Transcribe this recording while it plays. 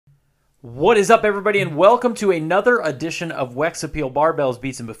What is up, everybody, and welcome to another edition of Wex Appeal Barbells,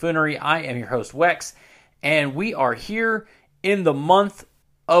 Beats, and Buffoonery. I am your host, Wex, and we are here in the month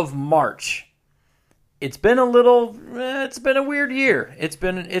of March. It's been a weird year. It's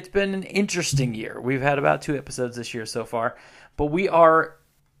been an interesting year. We've had about 2 episodes this year so far, but we are,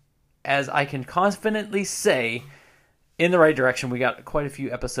 as I can confidently say, in the right direction. We got quite a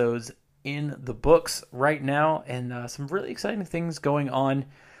few episodes in the books right now, and some really exciting things going on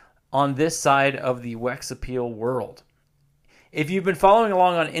this side of the Wex Appeal world. If you've been following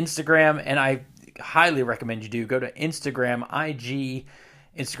along on Instagram, and I highly recommend you do, go to Instagram,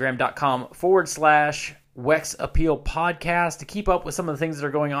 Instagram.com/Wex Appeal Podcast to keep up with some of the things that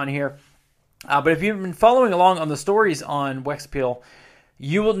are going on here. But if you've been following along on the stories on Wex Appeal,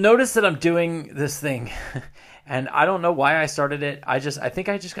 you will notice that I'm doing this thing. And I don't know why I started it. I think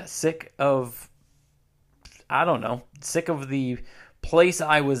I just got sick of the place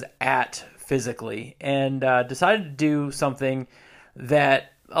I was at physically, and decided to do something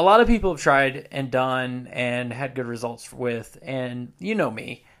that a lot of people have tried and done and had good results with. And you know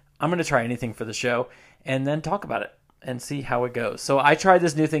me, I'm going to try anything for the show and then talk about it and see how it goes. So I tried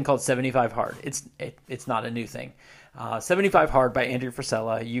this new thing called 75 Hard. It's not a new thing. 75 Hard by Andrew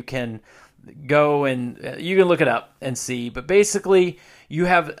Frisella. You can go and you can look it up and see. But basically, you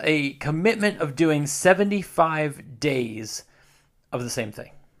have a commitment of doing 75 days of the same thing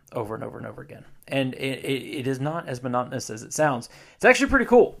over and over and over again. And it is not as monotonous as it sounds. It's actually pretty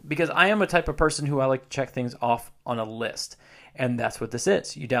cool because I am a type of person who I like to check things off on a list. And that's what this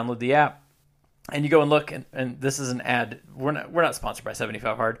is. You download the app and you go and look, and this is an ad. We're not sponsored by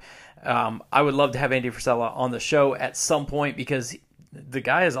 75 Hard. I would love to have Andy Frisella on the show at some point because the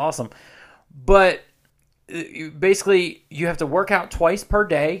guy is awesome. But basically, you have to work out twice per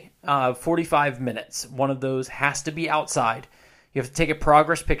day, 45 minutes. One of those has to be outside. You have to take a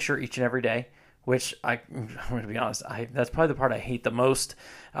progress picture each and every day, which I'm going to be honest, that's probably the part I hate the most.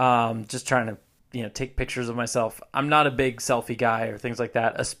 Just trying to take pictures of myself. I'm not a big selfie guy or things like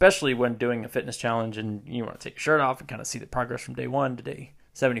that, especially when doing a fitness challenge and you want to take your shirt off and kind of see the progress from day 1 to day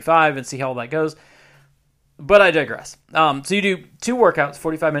 75 and see how all that goes. But I digress. So you do 2 workouts,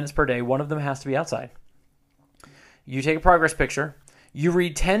 45 minutes per day. One of them has to be outside. You take a progress picture. You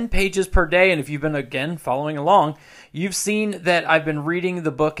read 10 pages per day, and if you've been, again, following along, you've seen that I've been reading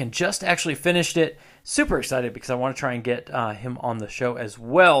the book and just actually finished it. Super excited because I want to try and get him on the show as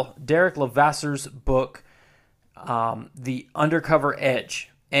well. Derek Levasseur book, The Undercover Edge.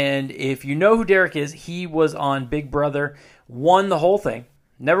 And if you know who Derek is, he was on Big Brother, won the whole thing,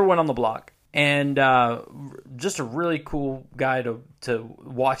 never went on the block, and just a really cool guy to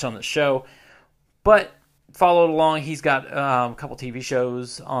watch on the show. But followed along. He's got a couple TV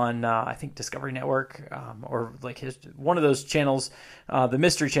shows on, I think, Discovery Network, or like one of those channels, the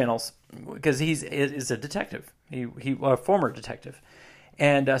mystery channels, because he's a detective. He a former detective,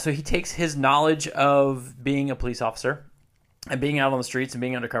 and so he takes his knowledge of being a police officer and being out on the streets and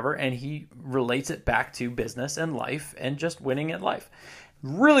being undercover, and he relates it back to business and life and just winning at life.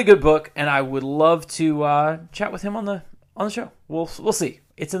 Really good book, and I would love to chat with him on the show. We'll see.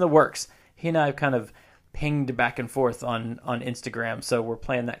 It's in the works. He and I have kind of pinged back and forth on Instagram, so we're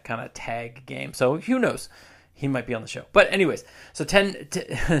playing that kind of tag game. So who knows? He might be on the show. But anyways, so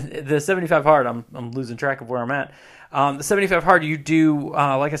the 75 Hard, I'm losing track of where I'm at. The 75 Hard, you do,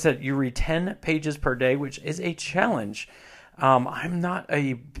 like I said, you read 10 pages per day, which is a challenge. I'm not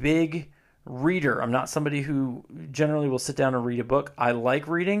a big reader. I'm not somebody who generally will sit down and read a book. I like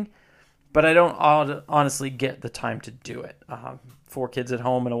reading, but I don't honestly get the time to do it. 4 kids at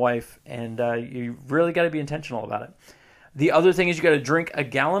home and a wife, and you really got to be intentional about it. The other thing is you got to drink a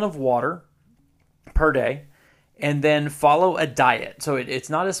gallon of water per day and then follow a diet. So it's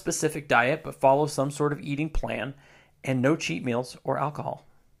not a specific diet, but follow some sort of eating plan and no cheat meals or alcohol.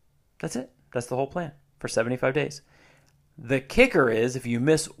 That's it. That's the whole plan for 75 days. The kicker is if you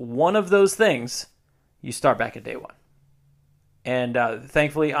miss one of those things, you start back at day 1. And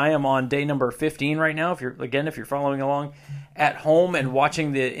thankfully, I am on day number 15 right now. If you're following along at home and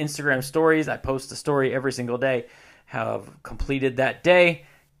watching the Instagram stories, I post a story every single day. Have completed that day.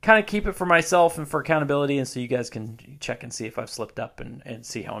 Kind of keep it for myself and for accountability, and so you guys can check and see if I've slipped up and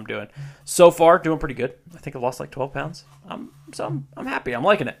see how I'm doing. So far, doing pretty good. I think I've lost like 12 pounds. I'm happy. I'm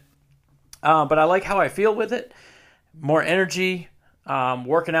liking it. But I like how I feel with it. More energy.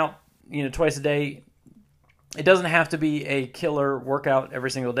 Working out, twice a day. It doesn't have to be a killer workout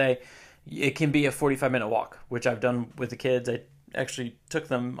every single day. It can be a 45-minute walk, which I've done with the kids. I actually took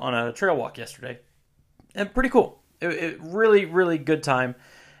them on a trail walk yesterday. And pretty cool. It really, really good time.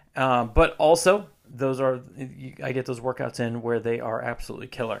 But also, I get those workouts in where they are absolutely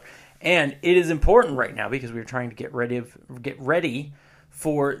killer. And it is important right now because we're trying to get ready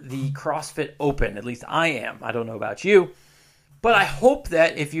for the CrossFit Open. At least I am. I don't know about you, but I hope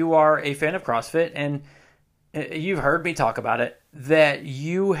that if you are a fan of CrossFit and you've heard me talk about it, that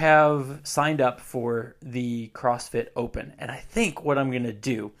you have signed up for the CrossFit Open. And I think what I'm going to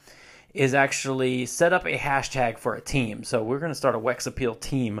do is actually set up a hashtag for a team. So we're going to start a Wex Appeal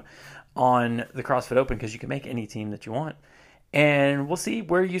team on the CrossFit Open because you can make any team that you want. And we'll see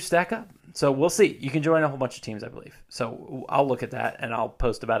where you stack up. So we'll see. You can join a whole bunch of teams, I believe. So I'll look at that and I'll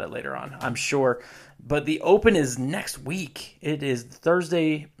post about it later on, I'm sure. But the Open is next week. It is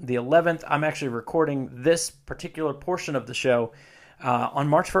Thursday the 11th. I'm actually recording this particular portion of the show on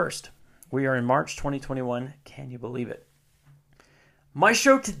March 1st. We are in March 2021. Can you believe it? My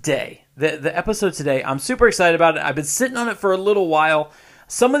show today, the episode today, I'm super excited about it. I've been sitting on it for a little while.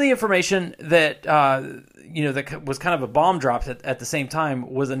 Some of the information that that was kind of a bomb dropped at the same time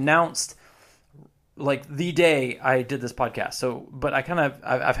was announced like the day I did this podcast. So, but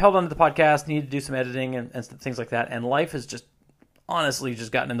I've held on to the podcast, needed to do some editing and things like that, and life has just honestly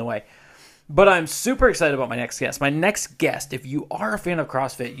just gotten in the way. But I'm super excited about my next guest. My next guest, if you are a fan of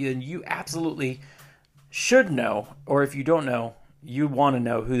CrossFit, you absolutely should know, or if you don't know, you want to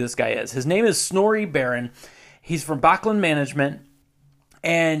know who this guy is. His name is Snorri Barron. He's from Backlund Management.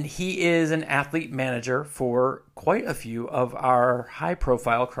 And he is an athlete manager for quite a few of our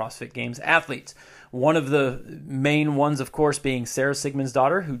high-profile CrossFit Games athletes. One of the main ones, of course, being Sara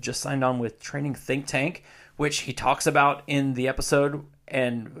Sigmundsdottir, who just signed on with Training Think Tank, which he talks about in the episode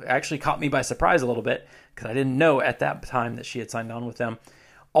and actually caught me by surprise a little bit because I didn't know at that time that she had signed on with them.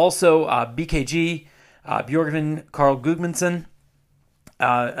 Also, BKG, Björgvin Karl Gudmundsson,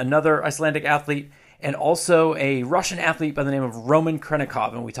 another Icelandic athlete, and also a Russian athlete by the name of Roman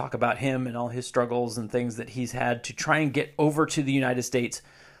Khrennikov. And we talk about him and all his struggles and things that he's had to try and get over to the United States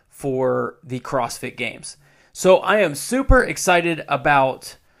for the CrossFit Games. So I am super excited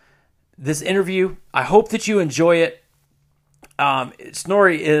about this interview. I hope that you enjoy it.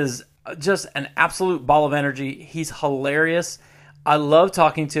 Snorri is just an absolute ball of energy. He's hilarious. I love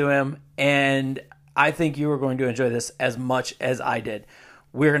talking to him, and I think you are going to enjoy this as much as I did.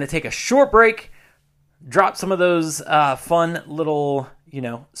 We're going to take a short break, drop some of those fun little,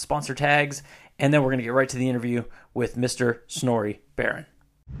 sponsor tags, and then we're going to get right to the interview with Mr. Snorri Barron.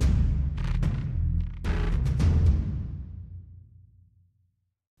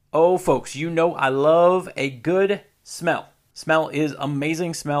 Oh, folks, I love a good smell. Smell is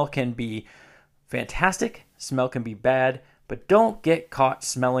amazing. Smell can be fantastic. Smell can be bad, but don't get caught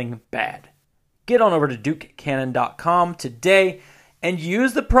smelling bad. Get on over to DukeCannon.com today and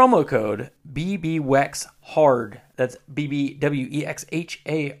use the promo code BBWEXHARD. That's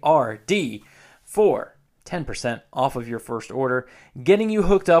BBWEXHARD for 10% off of your first order, getting you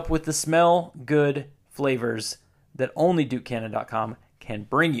hooked up with the smell good flavors that only DukeCannon.com can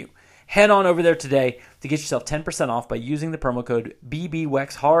bring you. Head on over there today to get yourself 10% off by using the promo code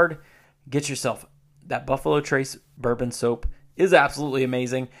BBWEXHARD. Get yourself that Buffalo Trace bourbon soap. Is absolutely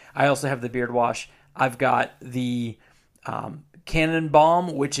amazing. I also have the beard wash. I've got the Cannon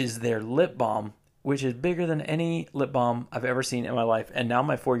Balm, which is their lip balm, which is bigger than any lip balm I've ever seen in my life. And now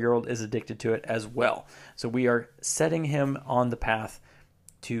my 4-year-old is addicted to it as well. So we are setting him on the path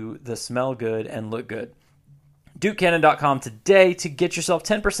to the smell good and look good. DukeCannon.com today to get yourself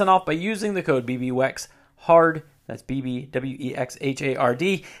 10% off by using the code BBWEXHARD. That's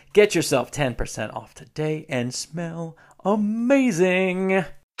BBWEXHARD. Get yourself 10% off today and smell amazing.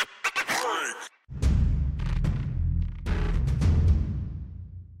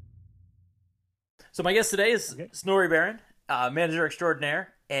 So my guest today is Snorri Barron, manager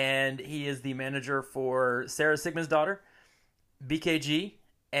extraordinaire, and he is the manager for Sara Sigmundsdottir, BKG,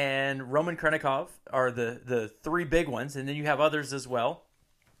 and Roman Khrennikov are the three big ones, and then you have others as well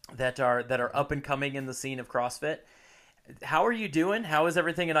that are up and coming in the scene of CrossFit. How are you doing? How is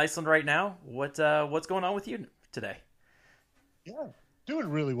everything in Iceland right now? What's going on with you today? Yeah, doing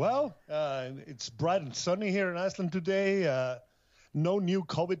really well. It's bright and sunny here in Iceland today. No new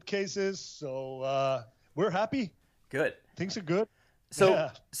COVID cases, so we're happy. Good. Things are good. So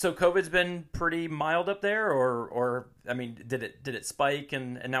COVID's been pretty mild up there, or I mean, did it spike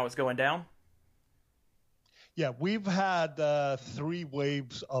and now it's going down? Yeah, we've had 3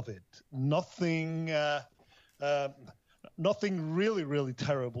 waves of it. Nothing really, really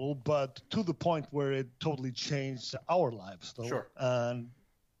terrible, but to the point where it totally changed our lives, though. Sure. And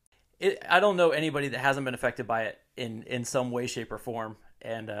I don't know anybody that hasn't been affected by it in some way, shape, or form,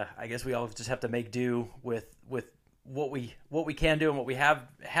 and I guess we all just have to make do with what we can do and what we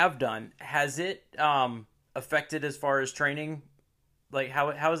have done, has it affected as far as training? Like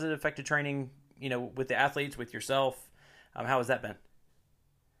how has it affected training? You know, with the athletes, with yourself, how has that been?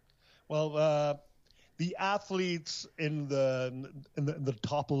 Well, the athletes in the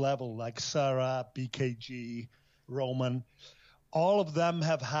top level, like Sarah, BKG, Roman, all of them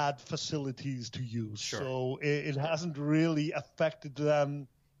have had facilities to use. Sure. So it hasn't really affected them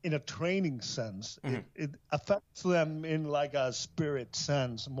in a training sense. Mm-hmm. It affects them in like a spirit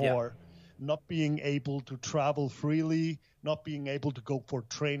sense more. Yeah. Not being able to travel freely, not being able to go for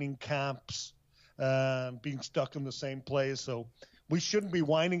training camps, being stuck in the same place. So we shouldn't be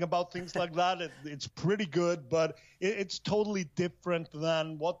whining about things like that. It's pretty good, but it's totally different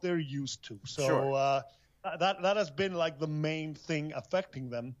than what they're used to. So Sure. That has been like the main thing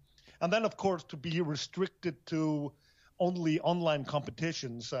affecting them. And then, of course, to be restricted to only online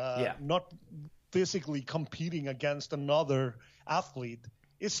competitions, not physically competing against another athlete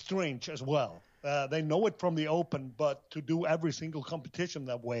is strange as well. They know it from the Open, but to do every single competition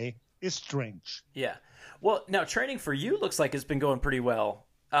that way is strange. Yeah. Well, now training for you looks like it's been going pretty well.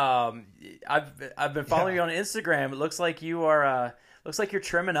 I've been following you on Instagram. It looks like you are looks like you're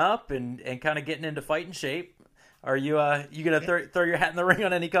trimming up and kind of getting into fighting shape. Are you you gonna throw your hat in the ring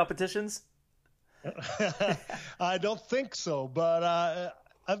on any competitions? I don't think so, but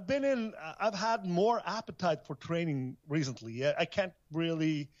I've had more appetite for training recently. I can't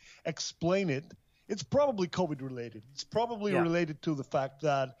really explain it. It's probably COVID related. It's probably related to the fact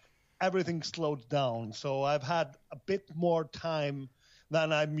that everything slowed down. So I've had a bit more time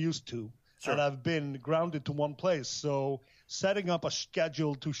than I'm used to. Sure. And I've been grounded to one place. So setting up a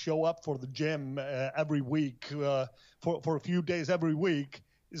schedule to show up for the gym every week, for a few days every week,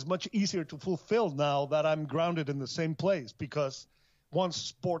 is much easier to fulfill now that I'm grounded in the same place, because once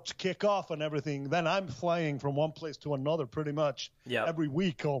sports kick off and everything, then I'm flying from one place to another pretty much every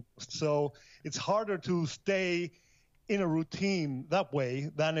week almost. So it's harder to stay in a routine that way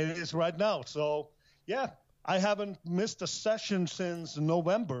than it is right now. So, yeah, I haven't missed a session since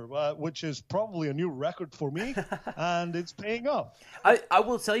November, which is probably a new record for me, and it's paying off. I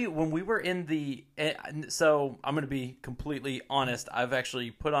will tell you, when we were in the so I'm going to be completely honest, I've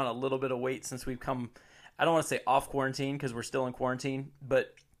actually put on a little bit of weight since we've come, I don't want to say off quarantine because we're still in quarantine,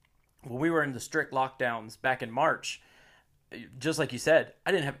 but when we were in the strict lockdowns back in March, just like you said,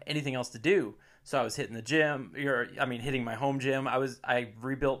 I didn't have anything else to do. So I was hitting the gym, hitting my home gym. I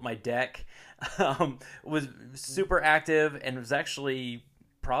rebuilt my deck, was super active, and was actually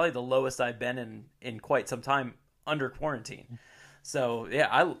probably the lowest I've been in quite some time under quarantine. So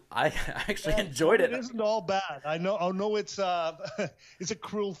yeah, I actually enjoyed it. It isn't all bad. I know it's it's a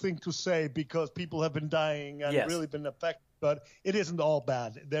cruel thing to say because people have been dying and really been affected. But it isn't all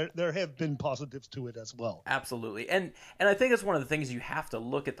bad. There have been positives to it as well. Absolutely. And I think it's one of the things you have to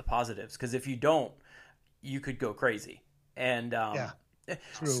look at the positives, because if you don't, you could go crazy. And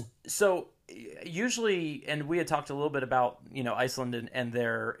true. So usually, and we had talked a little bit about, Iceland and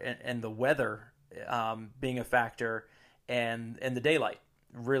the weather being a factor, and the daylight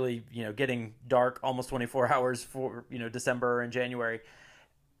really, getting dark almost 24 hours for, December and January.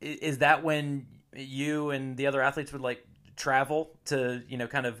 Is that when you and the other athletes would travel to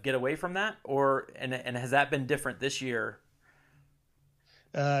kind of get away from that, and has that been different this year?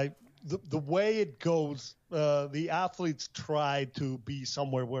 The way it goes, the athletes try to be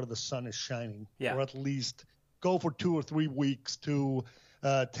somewhere where the sun is shining, or at least go for 2 or 3 weeks to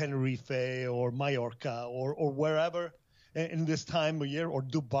Tenerife or Mallorca or wherever in this time of year, or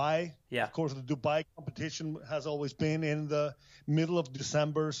Dubai. Of course, the Dubai competition has always been in the middle of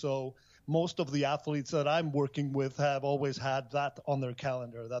December, so most of the athletes that I'm working with have always had that on their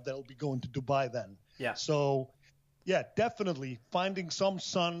calendar, that they'll be going to Dubai then. So, definitely finding some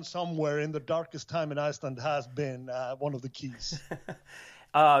sun somewhere in the darkest time in Iceland has been one of the keys.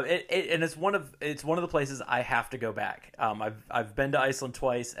 And it's one of the places I have to go back. I've been to Iceland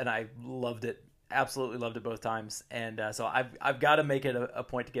twice, and I loved it. Absolutely loved it both times, and so I've got to make it a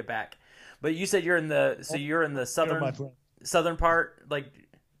point to get back. But you said you're in the southern part,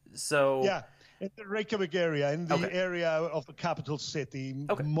 So in the Reykjavik area, in the area of the capital city.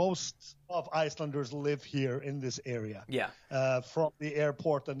 Most of Icelanders live here in this area. From the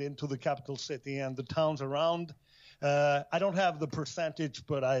airport and into the capital city and the towns around. I don't have the percentage,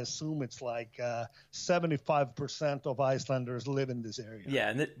 but I assume it's 75% of Icelanders live in this area. Yeah,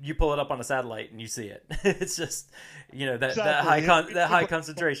 and you pull it up on a satellite and you see it. It's just that high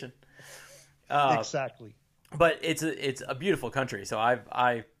concentration. Exactly. But it's a beautiful country, so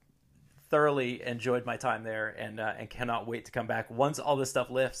I thoroughly enjoyed my time there, and cannot wait to come back once all this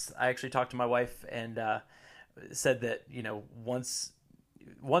stuff lifts. I actually talked to my wife, and said that,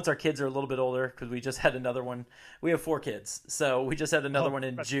 once our kids are a little bit older, because we just had another one. We have 4 kids, so we just had another one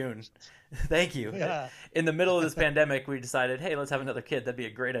in June. Thank you. Yeah. In the middle of this pandemic, we decided, hey, let's have another kid. That'd be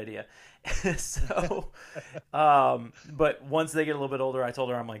a great idea. So, but once they get a little bit older, I told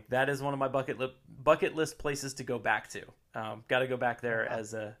her, I'm like, that is one of my bucket list places to go back to. Got to go back there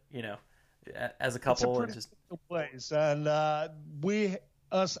as a couple. It's a pretty place, and we,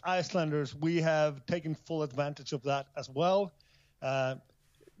 us Icelanders, we have taken full advantage of that as well.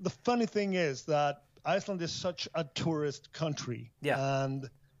 The funny thing is that Iceland is such a tourist country, and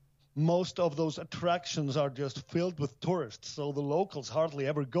most of those attractions are just filled with tourists, so the locals hardly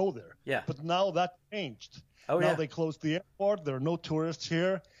ever go there. Yeah. But now that changed. Now they closed the airport. There are no tourists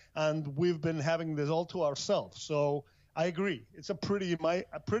here, and we've been having this all to ourselves. So I agree. It's a pretty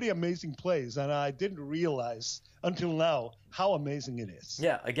amazing place, and I didn't realize until now how amazing it is.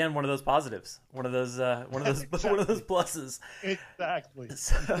 Yeah, again, one of those positives, one of those Exactly. one of those pluses. Exactly.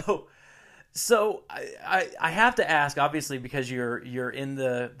 So I have to ask, obviously, because you're in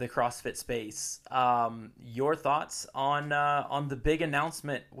the CrossFit space, your thoughts on the big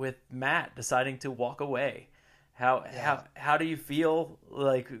announcement with Matt deciding to walk away. How do you feel?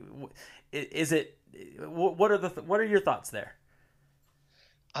 Like, is it? What are your thoughts there?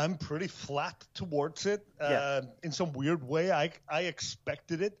 I'm pretty flat towards it. In some weird way, I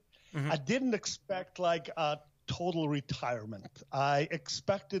expected it. Mm-hmm. I didn't expect like a total retirement. I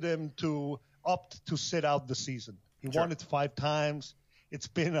expected him to opt to sit out the season. He won it 5 times. It's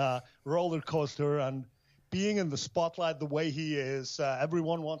been a roller coaster, and being in the spotlight the way he is,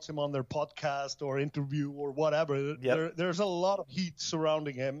 everyone wants him on their podcast or interview or whatever. Yep. There's a lot of heat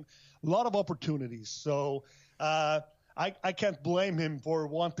surrounding him, a lot of opportunities. So I can't blame him for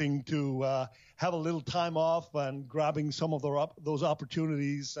wanting to have a little time off and grabbing some of those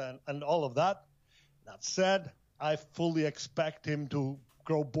opportunities and all of that. That said, I fully expect him to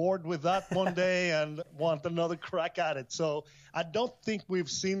grow bored with that one day and want another crack at it. So I don't think we've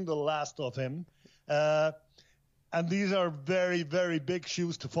seen the last of him. And these are very, very big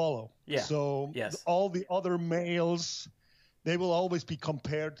shoes to follow. Yeah. So all the other males, they will always be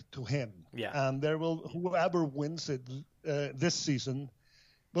compared to him. Yeah. And whoever wins it this season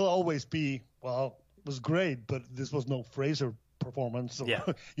will always be, well, it was great, but this was no Fraser performance. Yeah.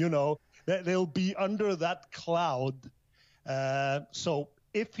 They'll be under that cloud. So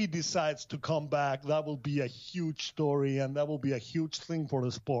if he decides to come back, that will be a huge story, and that will be a huge thing for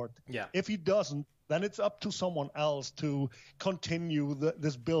the sport. Yeah. If he doesn't, then it's up to someone else to continue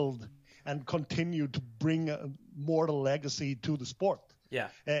this build and continue to bring a mortal legacy to the sport. Yeah.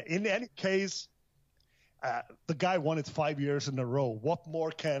 In any case, the guy won it 5 years in a row. What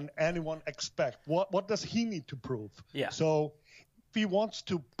more can anyone expect? What does he need to prove? Yeah. So if he wants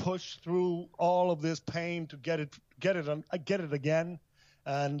to push through all of this pain to get it again,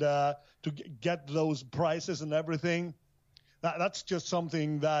 and to get those prizes and everything, that's just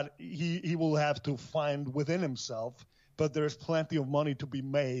something that he will have to find within himself. But there's plenty of money to be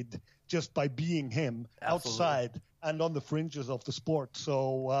made just by being him. Absolutely. Outside and on the fringes of the sport.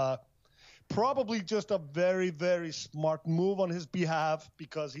 So probably just a very, very smart move on his behalf,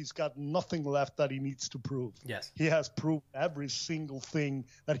 because he's got nothing left that he needs to prove. Yes. He has proved every single thing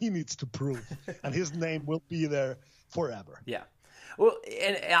that he needs to prove, and his name will be there forever. Yeah. Well,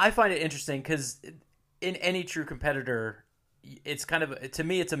 and I find it interesting because in any true competitor, it's kind of, to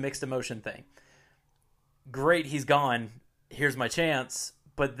me, it's a mixed emotion thing. Great, he's gone. Here's my chance.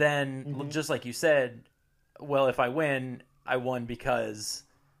 But then, just like you said, well, if I win, I won because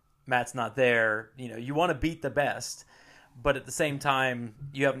Matt's not there. You want to beat the best, but at the same time,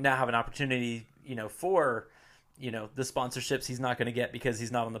 you now have an opportunity, for, the sponsorships he's not going to get because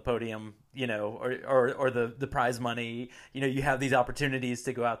he's not on the podium, or the prize money. You have these opportunities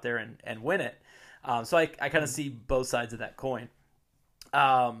to go out there and win it. So I kind of see both sides of that coin.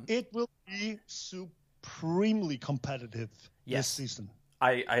 It will be supremely competitive this season.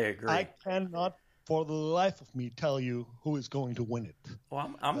 I agree. I cannot, for the life of me, tell you who is going to win it.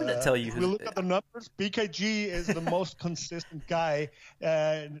 Well, I'm going to tell you. If we look at the numbers, BKG is the most consistent guy.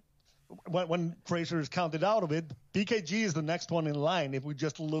 When Fraser is counted out of it, BKG is the next one in line if we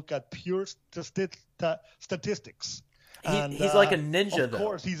just look at pure statistics. He's like a ninja, though. Of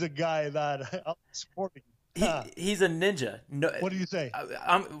course, he's a guy that I'm supporting. He's a ninja. No, what do you say?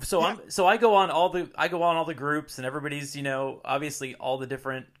 So I go on all the groups, and everybody's obviously all the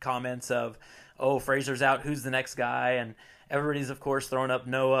different comments of, oh, Fraser's out, who's the next guy, and everybody's of course throwing up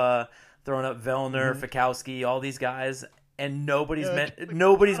Noah, throwing up Vellner, Fikowski, all these guys, and nobody's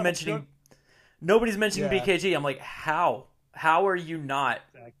mentioning BKG. I'm like, how are you not?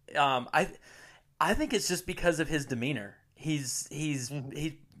 I think it's just because of his demeanor. He seems,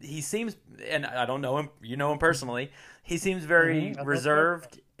 and I don't know him. You know him personally. He seems very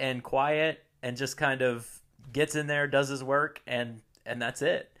reserved and quiet, and just kind of gets in there, does his work, and that's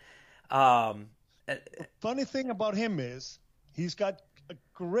it. Funny thing about him is he's got a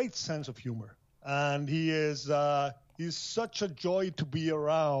great sense of humor, and he's such a joy to be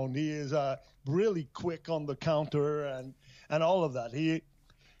around. He is really quick on the counter and all of that. He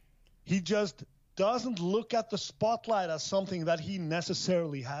just doesn't look at the spotlight as something that he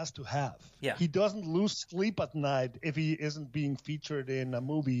necessarily has to have. Yeah. He doesn't lose sleep at night if he isn't being featured in a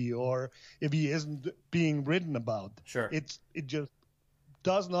movie or if he isn't being written about. Sure. It just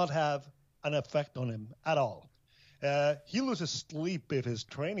does not have an effect on him at all. He loses sleep if his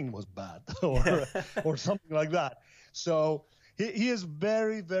training was bad or something like that. So he is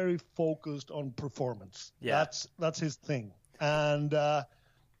very, very focused on performance. Yeah. That's his thing. And that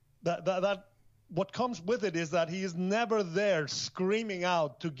what comes with it is that he is never there screaming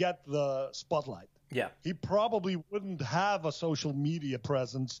out to get the spotlight. Yeah. He probably wouldn't have a social media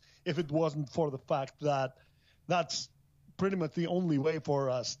presence if it wasn't for the fact that that's pretty much the only way for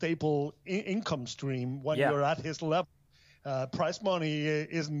a staple income stream when you're at his level. Prize money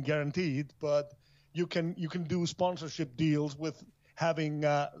isn't guaranteed, but you can do sponsorship deals with having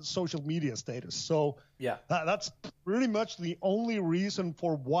social media status. So that's pretty much the only reason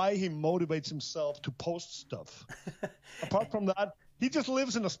for why he motivates himself to post stuff. Apart from that, he just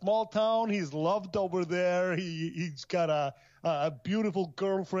lives in a small town. He's loved over there. He's got a beautiful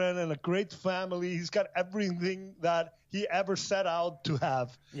girlfriend and a great family. He's got everything that he ever set out to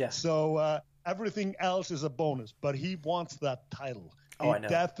have. Yeah. So everything else is a bonus, but he wants that title. I know.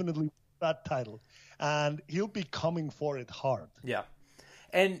 Definitely wants that title. And he'll be coming for it hard. Yeah.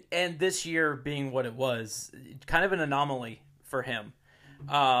 And this year being what it was, kind of an anomaly for him.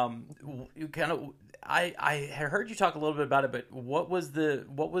 I heard you talk a little bit about it, but what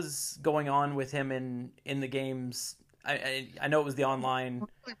was going on with him in the games? I know it was the online.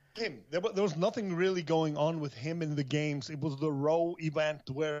 There was nothing really going on with him in the games. It was the row event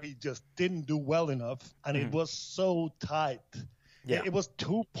where he just didn't do well enough, and it was so tight. Yeah. It was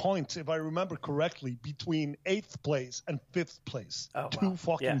 2 points, if I remember correctly, between 8th place and 5th place. Oh, wow. 2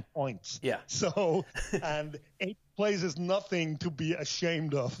 fucking points. Yeah. So, and 8th place is nothing to be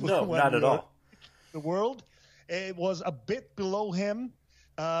ashamed of. No, not at all. The world, it was a bit below him,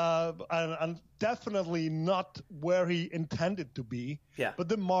 and definitely not where he intended to be. Yeah. But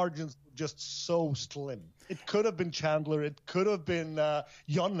the margins were just so slim. It could have been Chandler. It could have been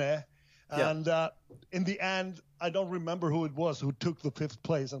Jonne. And in the end, I don't remember who it was who took the 5th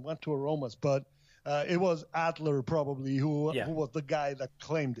place and went to Aromas, but it was Adler probably who was the guy that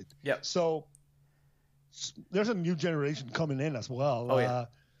claimed it. Yeah. So there's a new generation coming in as well. Oh, yeah.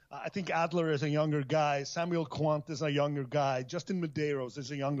 I think Adler is a younger guy. Samuel Quant is a younger guy. Justin Medeiros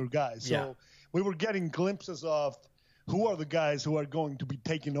is a younger guy. So we were getting glimpses of who are the guys who are going to be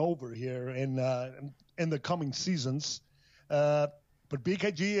taking over here in the coming seasons. But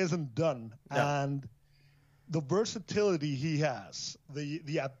BKG isn't done, and the versatility he has,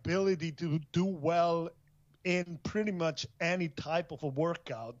 the ability to do well in pretty much any type of a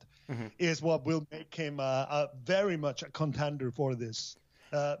workout is what will make him very much a contender for this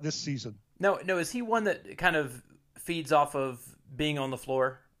season. No, is he one that kind of feeds off of being on the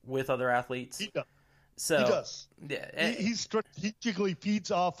floor with other athletes? He does. So, he does. Yeah, he strategically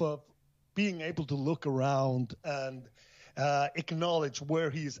feeds off of being able to look around and acknowledge where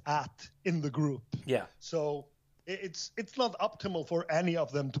he's at in the group. Yeah. So it's not optimal for any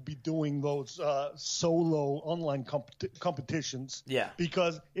of them to be doing those solo online competitions. Yeah.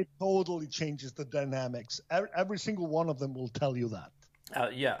 Because it totally changes the dynamics. Every single one of them will tell you that.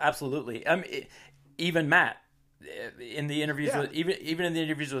 Yeah, absolutely. Even Matt in the interviews with even in the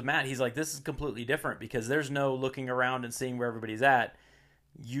interviews with Matt, he's like, this is completely different because there's no looking around and seeing where everybody's at.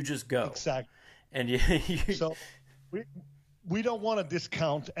 You just go. Exactly. And so we don't want to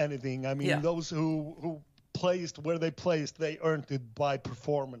discount anything. I mean, those who placed where they placed, they earned it by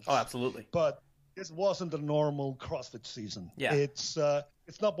performance. Oh, absolutely. But this wasn't a normal CrossFit season. Yeah. It's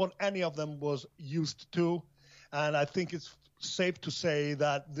not what any of them was used to, and I think it's safe to say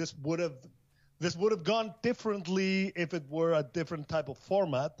that this would have gone differently if it were a different type of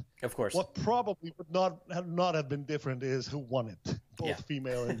format. Of course. What probably would not have been different is who won it, both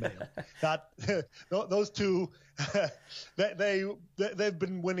female and male. That those two, they've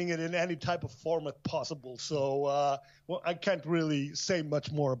been winning it in any type of format possible. So I can't really say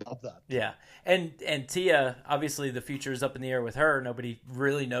much more about that. Yeah, and Tia, obviously the future is up in the air with her. Nobody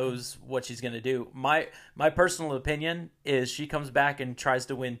really knows what she's going to do. My personal opinion is she comes back and tries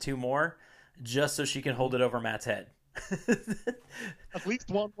to win 2 more. just so she can hold it over Matt's head. At least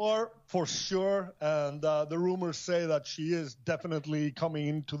one more for sure. And the rumors say that she is definitely coming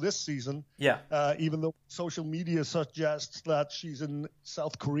into this season. Yeah. Even though social media suggests that she's in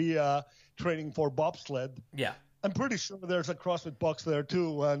South Korea training for bobsled. Yeah. I'm pretty sure there's a CrossFit box there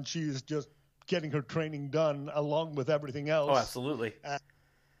too, and she's just getting her training done along with everything else. Oh, absolutely.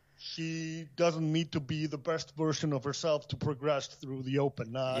 She doesn't need to be the best version of herself to progress through the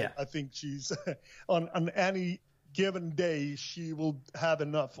Open. I think she's on any given day, she will have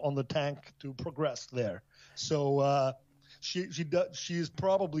enough on the tank to progress there. So she is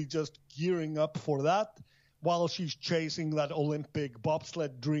probably just gearing up for that while she's chasing that Olympic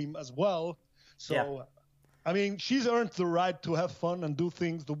bobsled dream as well. So, I mean, she's earned the right to have fun and do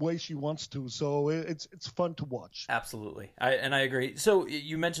things the way she wants to. So it's fun to watch. Absolutely. I agree. So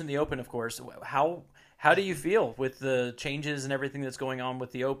you mentioned the Open, of course. How do you feel with the changes and everything that's going on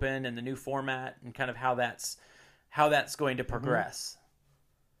with the Open and the new format and kind of how that's going to progress?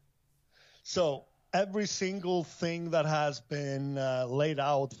 So every single thing that has been laid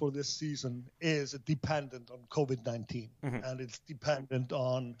out for this season is dependent on COVID-19, and it's dependent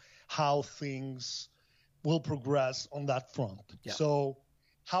on how things will progress on that front. Yeah. So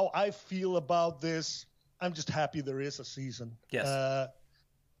how I feel about this, I'm just happy there is a season. Yes.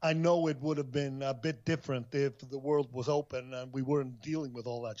 I know it would have been a bit different if the world was open and we weren't dealing with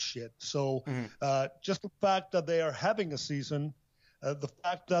all that shit. So just the fact that they are having a season, the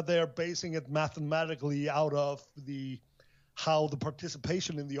fact that they are basing it mathematically out of how the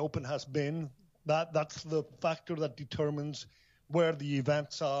participation in the Open has been, that's the factor that determines where the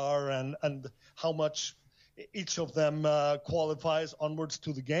events are and how much each of them qualifies onwards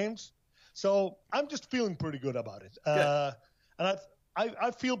to the games. So I'm just feeling pretty good about it. And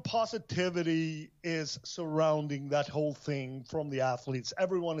I feel positivity is surrounding that whole thing from the athletes.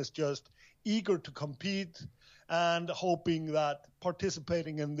 Everyone is just eager to compete and hoping that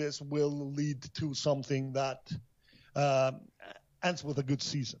participating in this will lead to something that ends with a good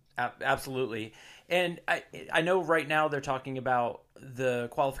season. Absolutely. And I know right now they're talking about the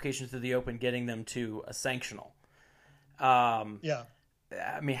qualifications to the Open getting them to a sanctional. Yeah.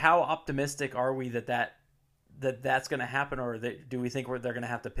 I mean, how optimistic are we that's going to happen, or do we think they're going to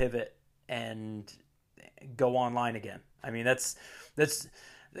have to pivot and go online again? I mean, that's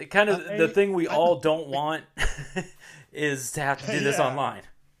kind of the thing we all don't want is to have to do this online.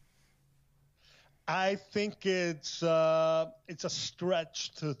 I think it's a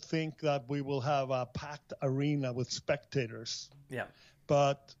stretch to think that we will have a packed arena with spectators. Yeah.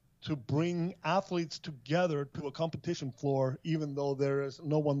 But to bring athletes together to a competition floor, even though there is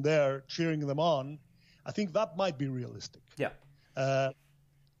no one there cheering them on, I think that might be realistic. Yeah.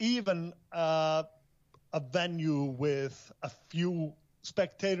 Even a venue with a few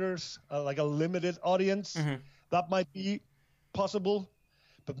spectators, like a limited audience, that might be possible.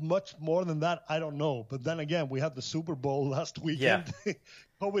 But much more than that, I don't know. But then again, we had the Super Bowl last weekend. Yeah.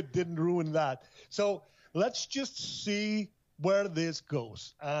 COVID didn't ruin that. So let's just see where this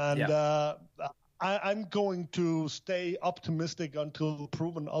goes. And I'm going to stay optimistic until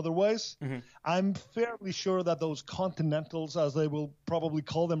proven otherwise. I'm fairly sure that those continentals, as they will probably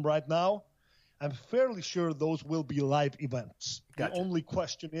call them right now, I'm fairly sure those will be live events. Gotcha. The only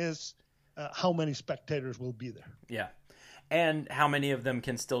question is how many spectators will be there. Yeah. And how many of them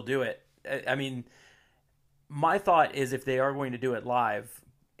can still do it? I mean, my thought is if they are going to do it live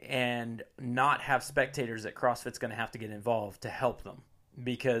and not have spectators, that CrossFit's going to have to get involved to help them,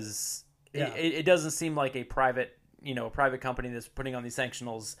 because it doesn't seem like a private company that's putting on these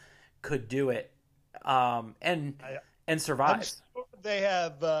sanctionals could do it and survive. I'm sure they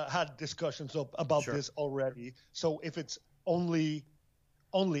have had discussions about this already. So if it's only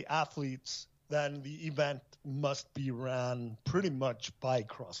athletes, then the event must be ran pretty much by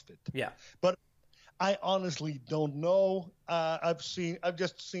CrossFit. Yeah. But I honestly don't know. I've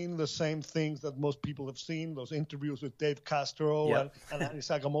just seen the same things that most people have seen, those interviews with Dave Castro and Annie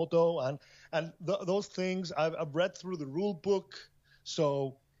Sakamoto. And those things, I've read through the rule book.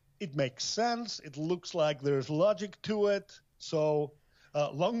 So it makes sense. It looks like there's logic to it. So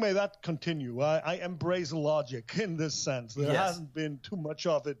long may that continue. I embrace logic in this sense. There hasn't been too much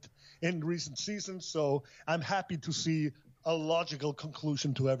of it in recent seasons, so I'm happy to see a logical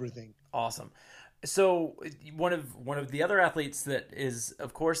conclusion to everything. Awesome. So one of the other athletes that is,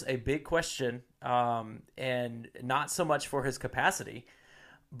 of course, a big question, and not so much for his capacity,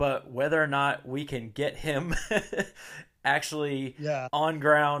 but whether or not we can get him actually on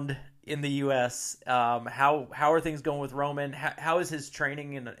ground in the U.S. How are things going with Roman? How is his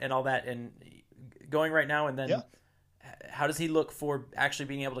training and all that and going right now? And then how does he look for actually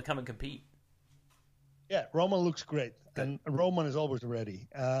being able to come and compete? Yeah, Roman looks great, and Roman is always ready,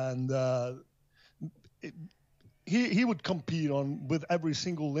 and he would compete with every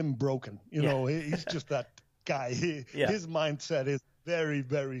single limb broken. You know, he's just that guy. His mindset is very,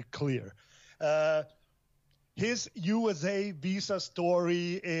 very clear. His USA visa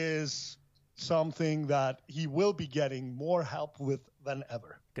story is something that he will be getting more help with than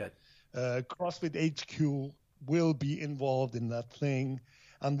ever. Good. CrossFit HQ will be involved in that thing.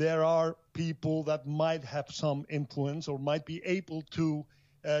 And there are people that might have some influence or might be able to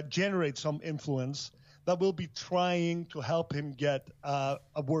generate some influence that will be trying to help him get a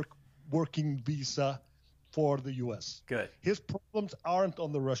working visa for the U.S. Good. His problems aren't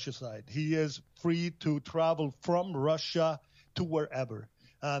on the Russia side. He is free to travel from Russia to wherever.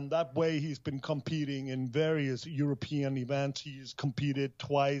 And that way he's been competing in various European events. He's competed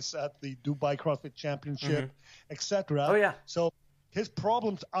twice at the Dubai CrossFit Championship, etc. Oh, yeah. So his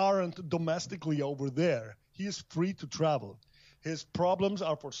problems aren't domestically over there. He is free to travel. His problems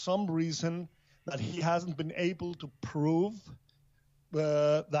are for some reason that he hasn't been able to prove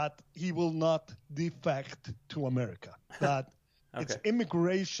that he will not defect to America. That it's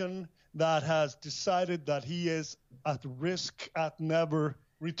immigration that has decided that he is at risk at never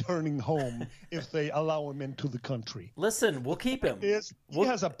returning home if they allow him into the country. Listen, we'll keep him. He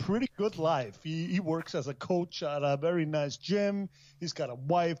has a pretty good life. He works as a coach at a very nice gym. He's got a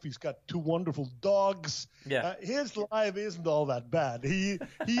wife. He's got 2 wonderful dogs. Yeah. His life isn't all that bad. He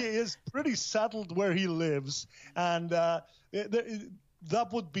is pretty settled where he lives, and that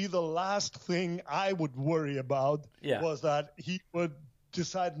would be the last thing I would worry about. Was that he would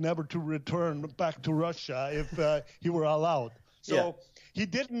decide never to return back to Russia if he were allowed. So he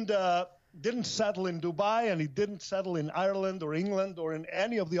didn't settle in Dubai, and he didn't settle in Ireland or England or in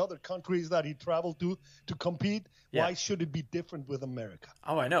any of the other countries that he traveled to compete. Why should it be different with America?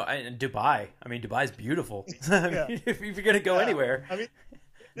 Oh, I know. And Dubai. I mean, Dubai's beautiful. If you're going to go anywhere. I mean,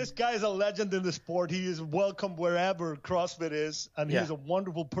 this guy is a legend in the sport. He is welcome wherever CrossFit is, and he's a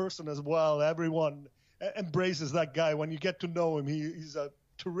wonderful person as well. Everyone embraces that guy. When you get to know him, he's a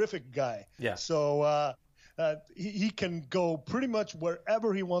terrific guy. Yeah. So he can go pretty much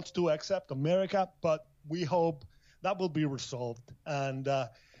wherever he wants to except America, but we hope that will be resolved. And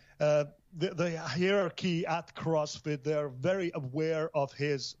the hierarchy at CrossFit, they're very aware of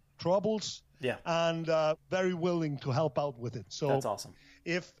his troubles and very willing to help out with it. So that's awesome.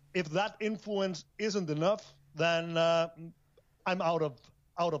 If that influence isn't enough, then I'm out of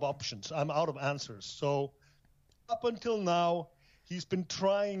options. I'm out of answers. So up until now, he's been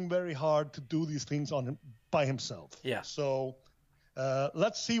trying very hard to do these things by himself. Yeah. So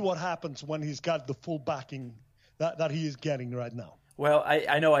let's see what happens when he's got the full backing that he is getting right now. Well,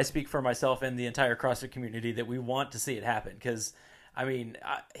 I know I speak for myself and the entire CrossFit community that we want to see it happen because, I mean,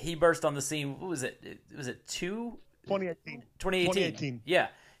 he burst on the scene. What was it? Was it 2018. 2018. Yeah.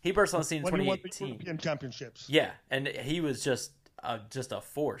 He burst on the scene in 2018. When he won the European Championships. Yeah. And he was just a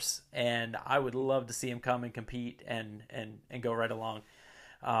force. And I would love to see him come and compete and go right along.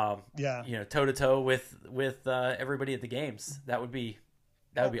 You know, toe to toe with everybody at the games. That would be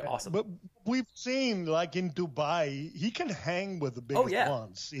awesome. But we've seen, like in Dubai, he can hang with the biggest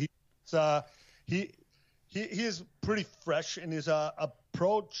ones. He is pretty fresh in his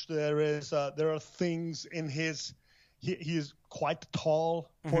approach. There are things in his. He is quite tall.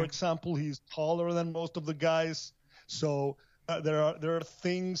 For example, he's taller than most of the guys. So there are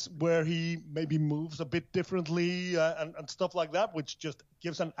things where he maybe moves a bit differently and stuff like that, which just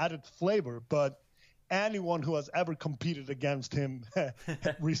gives an added flavor. But anyone who has ever competed against him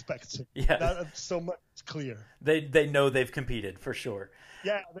respects him. Yeah, that's so much clear. They know they've competed for sure.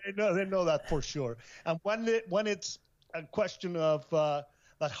 Yeah, they know that for sure. And when it's a question of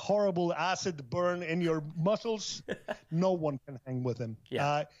that horrible acid burn in your muscles, no one can hang with him.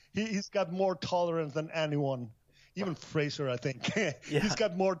 Yeah. He's got more tolerance than anyone. Even Fraser, I think. He's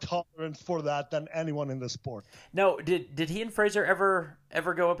got more tolerance for that than anyone in the sport. No, did he and Fraser ever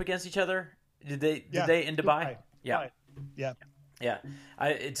go up against each other? Did they in Dubai? Yeah.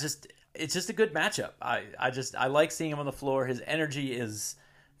 It's just a good matchup. I like seeing him on the floor. His energy is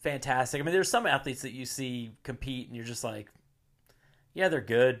fantastic. I mean, there's some athletes that you see compete and you're just like, yeah, they're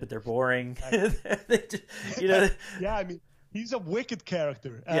good, but they're boring. Yeah, I mean, he's a wicked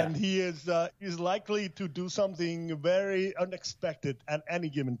character, and he is likely to do something very unexpected at any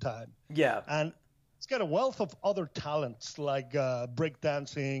given time. Yeah, and he's got a wealth of other talents like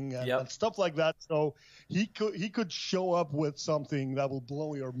breakdancing and stuff like that. So he could show up with something that will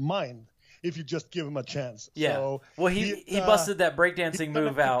blow your mind if you just give him a chance. Yeah. So well, he busted that breakdancing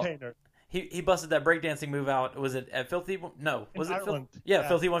move out. He busted that breakdancing move out. Was it at Filthy? No, was it Filthy? Yeah,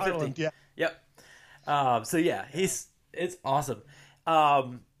 Filthy 150. Ireland, yeah. Yep. So yeah, it's awesome.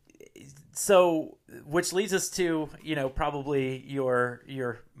 Um, so which leads us to, probably your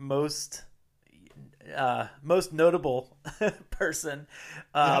most notable person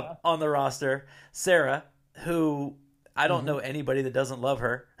on the roster, Sarah, who I don't know anybody that doesn't love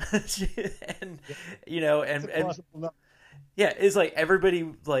her. and and yeah, it's like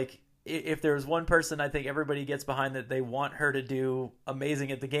everybody, like, if there's one person I think everybody gets behind that they want her to do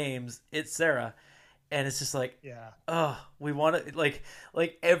amazing at the games, it's Sarah. And it's just like, oh, we want to, like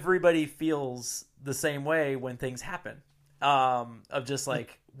everybody feels the same way when things happen. Of just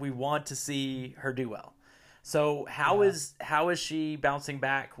like, we want to see her do well. So how is she bouncing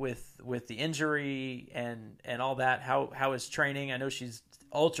back with the injury and all that? How is training? I know she's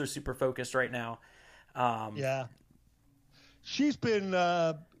ultra super focused right now. She's been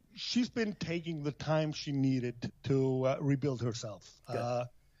taking the time she needed to rebuild herself.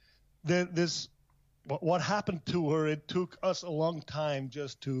 What happened to her, it took us a long time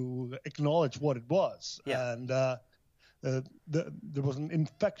just to acknowledge what it was. And there was an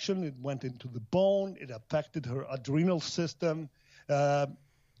infection. It went into the bone. It affected her adrenal system.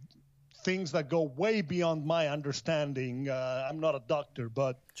 Things that go way beyond my understanding. I'm not a doctor,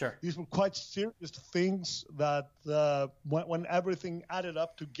 but these were quite serious things that when everything added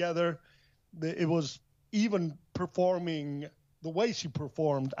up together, it was even performing the way she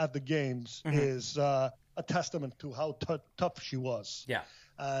performed at the games is a testament to how tough she was. Yeah.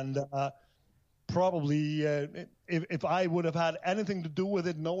 And probably if I would have had anything to do with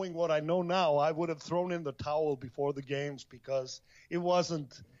it, knowing what I know now, I would have thrown in the towel before the games, because it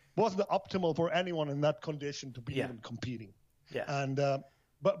wasn't optimal for anyone in that condition to be even competing. Yeah. And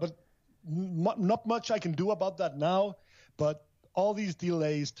but not much I can do about that now. But all these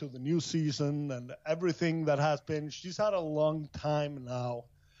delays to the new season and everything that has been, she's had a long time now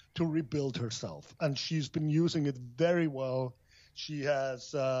to rebuild herself, and she's been using it very well. She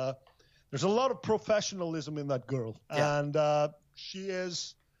has there's a lot of professionalism in that girl, and she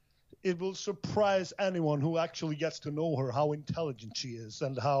is. It will surprise anyone who actually gets to know her how intelligent she is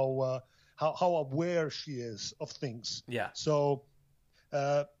and how aware she is of things. Yeah. So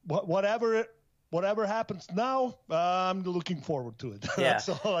whatever happens now, I'm looking forward to it. Yeah. That's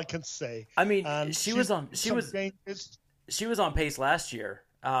all I can say. I mean, she was on pace last year.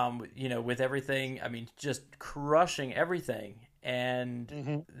 With everything. I mean, just crushing everything.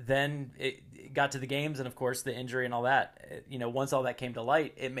 And then it got to the games, and of course the injury and all that. Once all that came to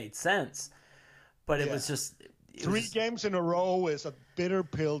light, it made sense. But it was just three games in a row is a bitter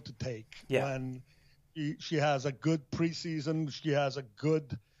pill to take. Yeah. When she has a good preseason, she has a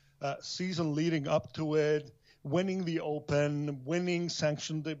good season leading up to it, winning the Open, winning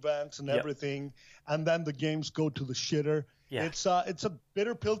sanctioned events and everything, and then the games go to the shitter. Yeah. It's a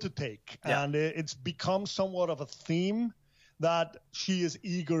bitter pill to take, and it's become somewhat of a theme that she is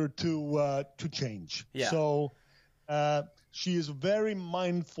eager to change. Yeah. So she is very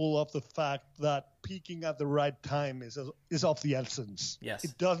mindful of the fact that peaking at the right time is of the essence. Yes.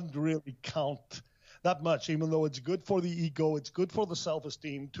 It doesn't really count that much, even though it's good for the ego, it's good for the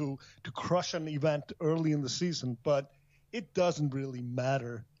self-esteem to crush an event early in the season, but it doesn't really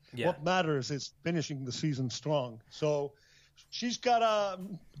matter. Yeah. What matters is finishing the season strong. So she's got a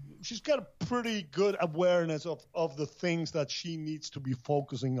pretty good awareness of the things that she needs to be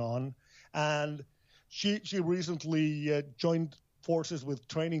focusing on, and she recently joined forces with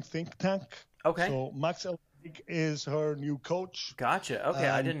Training Think Tank. Okay. So Max Elvig is her new coach. Gotcha. Okay,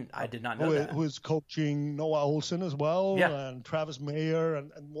 I did not know that. Who is coaching Noah Olsen as well, and Travis Mayer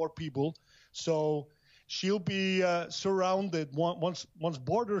and more people. So she'll be surrounded once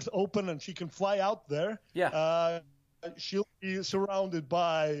borders open and she can fly out there. Yeah. She'll be surrounded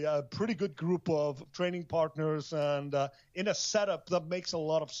by a pretty good group of training partners and in a setup that makes a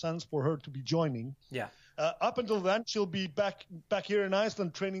lot of sense for her to be joining. Yeah. Up until then, she'll be back here in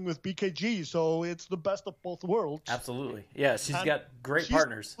Iceland training with BKG, so it's the best of both worlds. Absolutely. Yeah, she's got great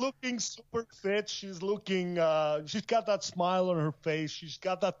partners. She's looking super fit. She's looking she's got that smile on her face. She's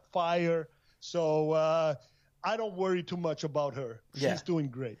got that fire. So I don't worry too much about her. She's doing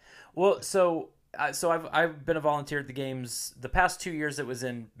great. Well, so I've been a volunteer at the games the past 2 years. It was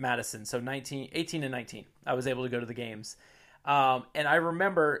in Madison, so 18 and 19. I was able to go to the games, and I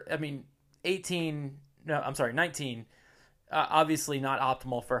remember. I mean, 19. Obviously not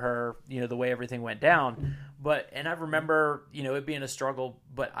optimal for her. The way everything went down, and I remember it being a struggle.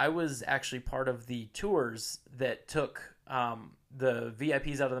 But I was actually part of the tours that took the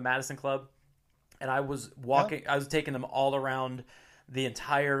VIPs out of the Madison Club, and I was walking. I was taking them all around the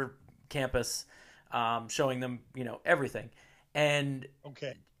entire campus. Showing them, everything. And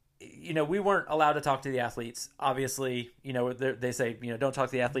we weren't allowed to talk to the athletes. Obviously, they say, don't talk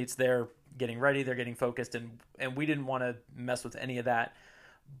to the athletes. They're getting ready, they're getting focused, and we didn't want to mess with any of that.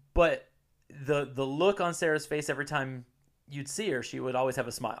 But the look on Sarah's face every time you'd see her, she would always have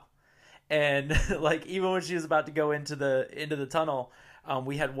a smile. And like even when she was about to go into the tunnel,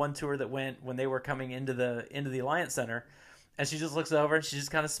 we had one tour that went when they were coming into the Alliance Center, and she just looks over and she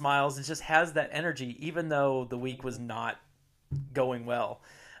just kind of smiles and just has that energy, even though the week was not going well.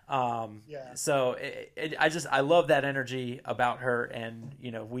 So I love that energy about her, and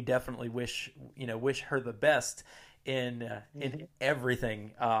we definitely wish her the best in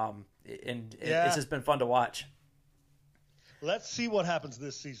everything. It's just been fun to watch. Let's see what happens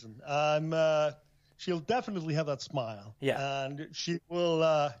this season. She'll definitely have that smile. Yeah, and she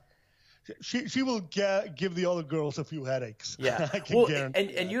will. She will give the other girls a few headaches. Yeah, I can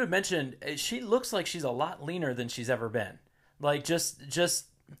guarantee. And you had mentioned she looks like she's a lot leaner than she's ever been. Like just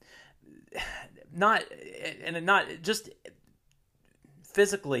not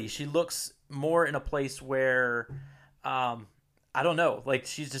physically, she looks more in a place where I don't know, like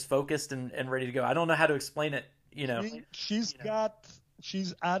she's just focused and ready to go. I don't know how to explain it. She's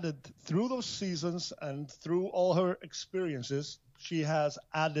added through those seasons and through all her experiences. She has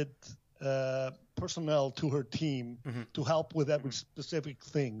added personnel to her team to help with every specific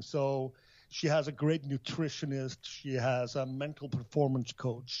thing. So she has a great nutritionist. She has a mental performance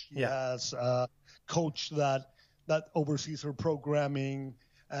coach. She has a coach that oversees her programming.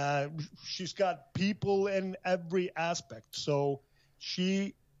 She's got people in every aspect. So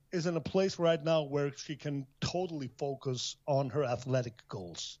she is in a place right now where she can totally focus on her athletic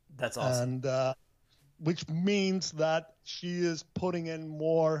goals. That's awesome. And which means that she is putting in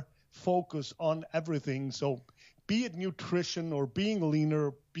more focus on everything. So be it nutrition or being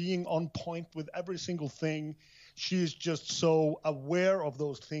leaner, being on point with every single thing, she is just so aware of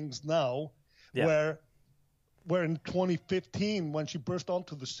those things now. Where in 2015, when she burst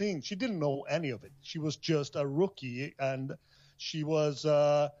onto the scene, she didn't know any of it. She was just a rookie, and she was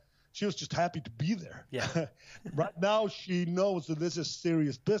just happy to be there. Yeah. Right now, she knows that this is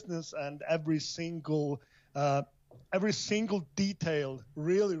serious business, and every single detail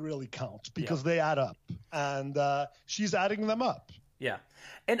really, really counts because they add up, and she's adding them up. Yeah,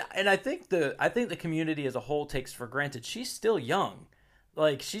 and I think the community as a whole takes for granted she's still young.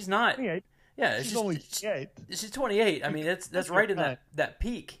 Like she's not. 28. Yeah, she's only 28. She's 28. I mean, that's right in that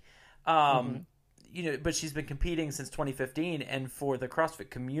peak. But she's been competing since 2015, and for the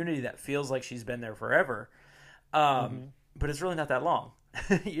CrossFit community, that feels like she's been there forever. But it's really not that long.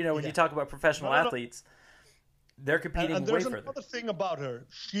 When you talk about professional athletes, they're competing and way there's further. Another thing about her.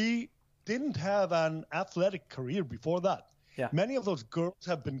 She didn't have an athletic career before that. Yeah. Many of those girls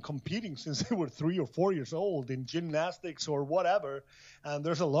have been competing since they were 3 or 4 years old in gymnastics or whatever, and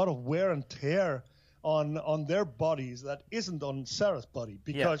there's a lot of wear and tear on their bodies that isn't on Sarah's body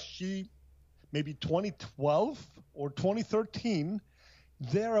because she, maybe 2012 or 2013,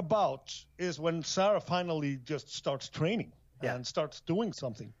 thereabouts is when Sarah finally just starts training and starts doing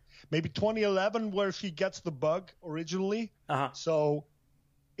something. Maybe 2011 where she gets the bug originally. So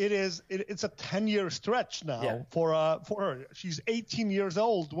it's a 10-year stretch now for her. She's 18 years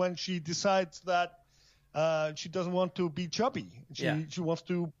old when she decides that she doesn't want to be chubby. She wants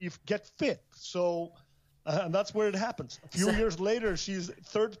to get fit. So and that's where it happens. A few years later, she's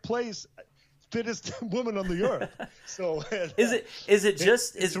third place, fittest woman on the earth. So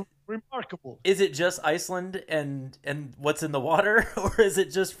it's remarkable. Is it just Iceland and what's in the water, or is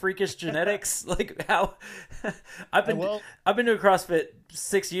it just freakish genetics? Like how I've been doing CrossFit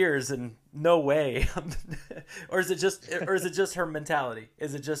 6 years and no way. or is it just her mentality?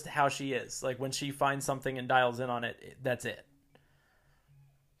 Is it just how she is? Like when she finds something and dials in on it, that's it.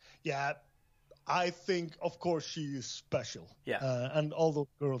 Yeah. I think, of course, she is special. Yeah. And all those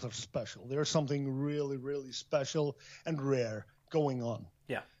girls are special. There's something really, really special and rare going on.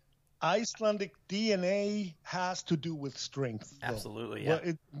 Yeah. Icelandic DNA has to do with strength. Absolutely, yeah. Well,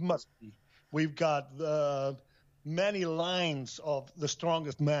 it must be. We've got many lines of the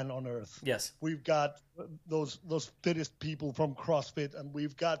strongest men on earth. Yes. We've got those fittest people from CrossFit, and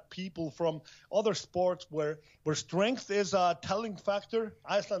we've got people from other sports where strength is a telling factor.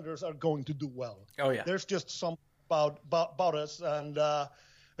 Icelanders are going to do well. Oh, yeah. There's just something about us, and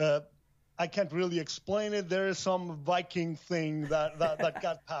I can't really explain it. There is some Viking thing that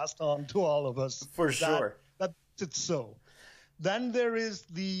got passed on to all of us. For sure. That's it so. Then there is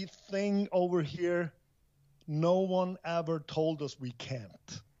the thing over here. No one ever told us we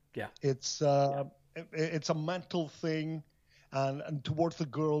can't. Yeah. It's a mental thing, and towards the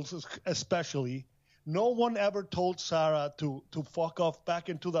girls especially, No one ever told Sarah to fuck off back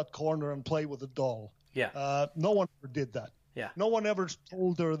into that corner and play with a doll. Yeah. No one ever did that. Yeah. No one ever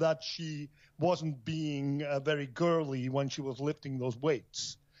told her that she wasn't being very girly when she was lifting those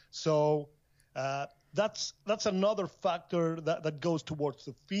weights. So that's another factor that goes towards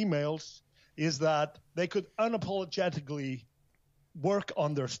the females, is that they could unapologetically work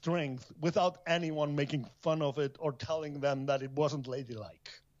on their strength without anyone making fun of it or telling them that it wasn't ladylike.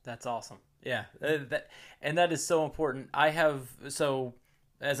 That's awesome. Yeah, that is so important.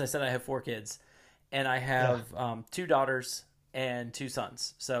 As I said, I have 4 kids, and I have 2 daughters and 2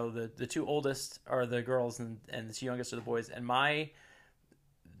 sons. So the 2 oldest are the girls, and the 2 youngest are the boys. And my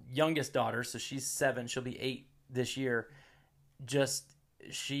youngest daughter, so she's 7, she'll be 8 this year.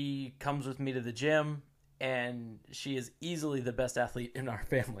 She comes with me to the gym, and she is easily the best athlete in our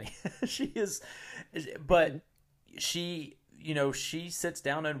family. She is, but she sits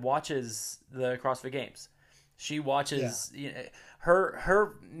down and watches the CrossFit Games. She watches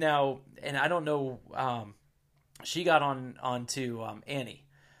her now, and I don't know. She got onto Annie,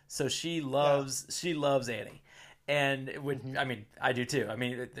 so she loves Annie, and I mean, I do too. I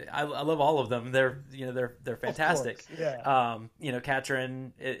mean, I love all of them. They're fantastic.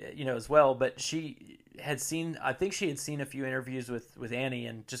 Katrin, as well. But she had seen. I think she had seen a few interviews with Annie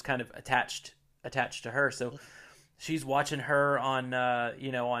and just kind of attached to her. So she's watching her on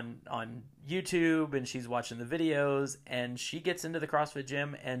on YouTube, and she's watching the videos, and she gets into the CrossFit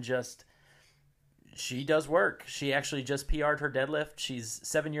gym and she does work. She actually just PR'd her deadlift. She's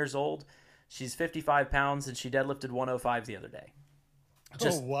 7 years old. She's 55 pounds, and she deadlifted 105 the other day.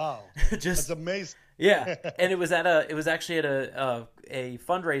 Wow! That's amazing. Yeah, and it was actually at a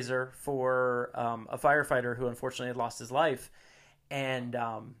fundraiser for a firefighter who unfortunately had lost his life, and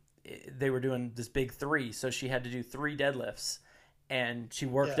they were doing this big 3, so she had to do 3 deadlifts, and she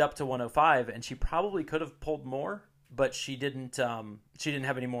worked up to 105, and she probably could have pulled more, but she didn't. She didn't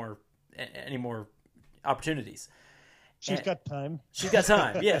have any more opportunities. She's got time. She's got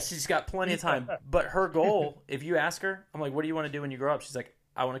time. Yeah, she's got plenty of time. But her goal, if you ask her, I'm like, "What do you want to do when you grow up?" She's like,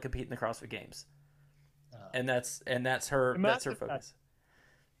 "I want to compete in the CrossFit Games." And that's her focus.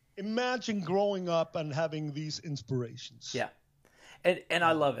 Imagine growing up and having these inspirations. Yeah. And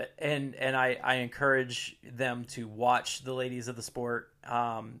I love it, and I encourage them to watch the ladies of the sport.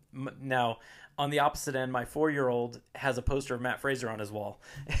 Now, on the opposite end, my 4-year-old has a poster of Matt Fraser on his wall,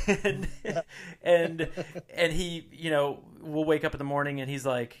 and he will wake up in the morning and he's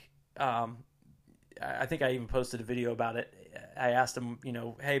like, I think I even posted a video about it. I asked him,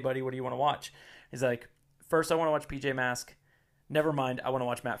 hey buddy, what do you want to watch? He's like, first I want to watch PJ Mask. Never mind, I want to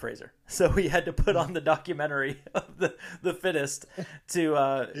watch Matt Fraser. So we had to put on the documentary of the fittest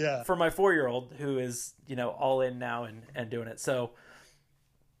for my 4-year-old, who is, all in now and doing it. So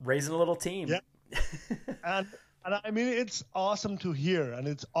raising a little team. Yeah. and I mean, it's awesome to hear, and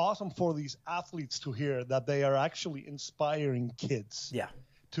it's awesome for these athletes to hear that they are actually inspiring kids. Yeah.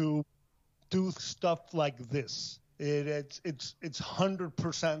 To do stuff like this. It's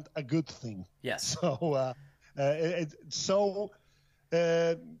 100% a good thing. Yes. So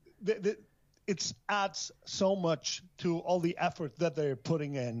it adds so much to all the effort that they're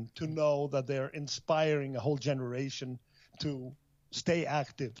putting in, to know that they're inspiring a whole generation to stay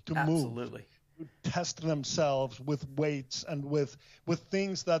active, to move, to test themselves with weights and with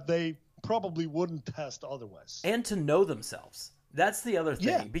things that they probably wouldn't test otherwise, and to know themselves. That's the other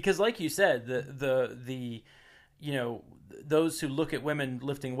thing, because like you said, the those who look at women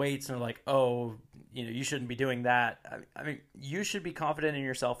lifting weights and are like, oh, you shouldn't be doing that. I mean, you should be confident in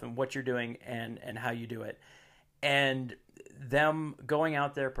yourself and what you're doing and how you do it. And them going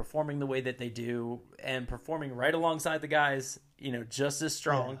out there, performing the way that they do, and performing right alongside the guys, just as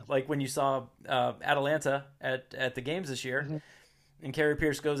strong. Yeah. Like when you saw Atalanta at the games this year, mm-hmm. and Carrie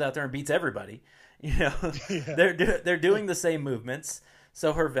Pierce goes out there and beats everybody. They're doing the same movements.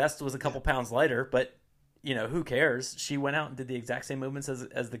 So her vest was a couple pounds lighter, but who cares? She went out and did the exact same movements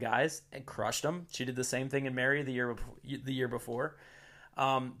as the guys and crushed them. She did the same thing in Mary the year before.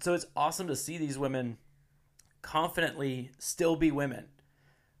 So it's awesome to see these women confidently still be women,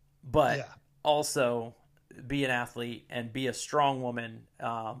 but also be an athlete and be a strong woman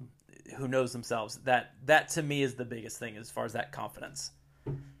who knows themselves. That to me is the biggest thing as far as that confidence.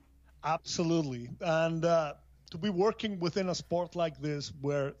 Absolutely. And to be working within a sport like this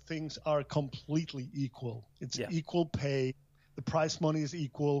where things are completely equal. It's equal pay, the prize money is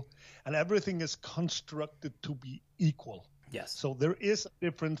equal, and everything is constructed to be equal. Yes. So there is a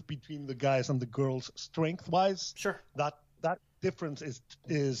difference between the guys and the girls strength-wise. Sure. That difference is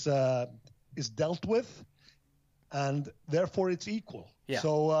dealt with, and therefore it's equal. Yeah.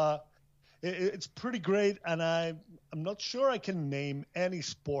 So it's pretty great, and I'm not sure I can name any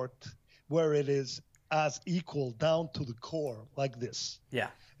sport where it is as equal down to the core like this. Yeah.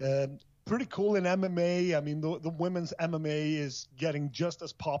 Pretty cool in MMA. I mean, the women's MMA is getting just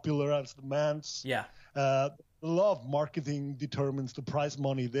as popular as the men's. Yeah. The law of marketing determines the prize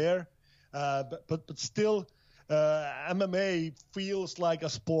money there, but still, MMA feels like a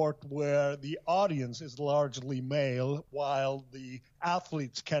sport where the audience is largely male, while the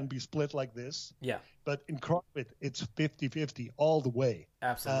athletes can be split like this. Yeah. But in CrossFit, it's 50-50 all the way.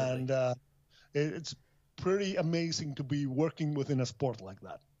 Absolutely. And it's pretty amazing to be working within a sport like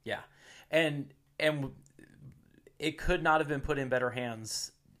that. Yeah. And it could not have been put in better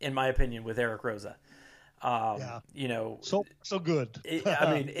hands, in my opinion, with Eric Roza. You know, so good.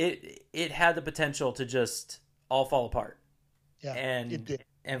 I mean, it had the potential to just all fall apart. Yeah, and it did.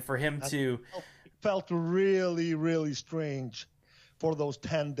 And for him to, it felt really, really strange for those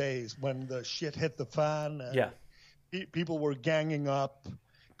 10 days when the shit hit the fan. And people were ganging up.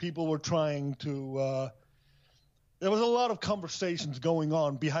 People were trying to. There was a lot of conversations going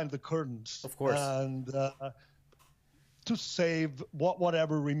on behind the curtains, of course, and to save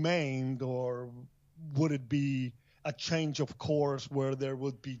whatever remained, or would it be a change of course where there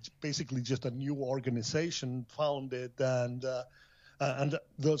would be basically just a new organization founded, and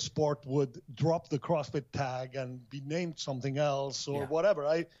the sport would drop the CrossFit tag and be named something else or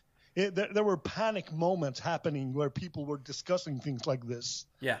whatever. There were panic moments happening where people were discussing things like this.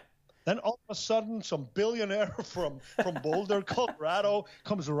 Yeah. Then all of a sudden, some billionaire from Boulder, Colorado,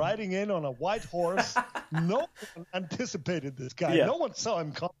 comes riding in on a white horse. No one anticipated this guy. Yeah. No one saw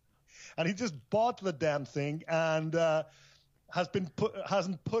him coming, and he just bought the damn thing and hasn't put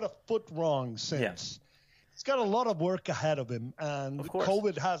a foot wrong since. Yeah. He's got a lot of work ahead of him, and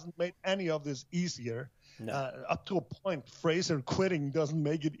COVID hasn't made any of this easier. No. Up to a point, Fraser quitting doesn't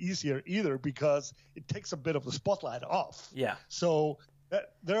make it easier either, because it takes a bit of the spotlight off. Yeah. So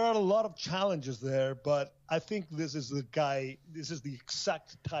there are a lot of challenges there, but I think this is the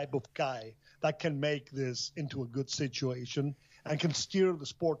exact type of guy that can make this into a good situation and can steer the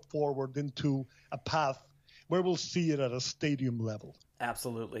sport forward into a path where we'll see it at a stadium level.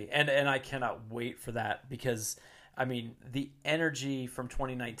 Absolutely. And I cannot wait for that, because, I mean, the energy from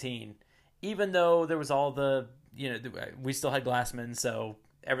 2019, even though there was all the, we still had Glassman, so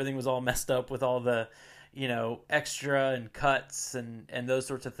everything was all messed up with all the, extra and cuts and those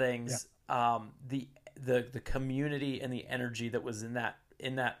sorts of things. Yeah. The community and the energy that was in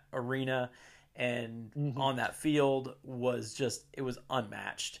that arena and on that field was just, it was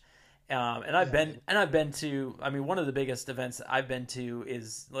unmatched. And I've been to, I mean, one of the biggest events I've been to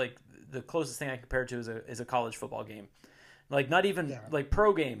is like the closest thing I compare it to is a college football game. Like not even like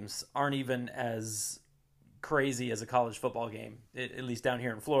pro games aren't even as crazy as a college football game, at least down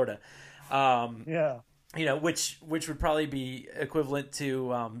here in Florida. Which would probably be equivalent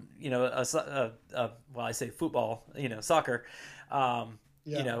to, I say football, soccer,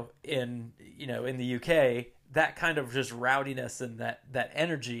 in the UK, that kind of just rowdiness and that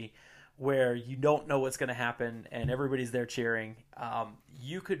energy where you don't know what's going to happen and everybody's there cheering.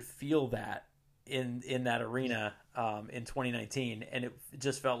 You could feel that in that arena in 2019, and it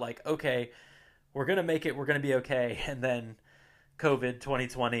just felt like, okay, we're going to make it, we're going to be okay. And then COVID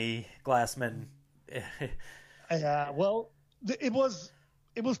 2020, Glassman. Well, it was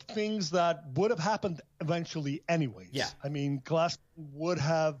things that would have happened eventually anyways. Yeah. I mean, Glassman would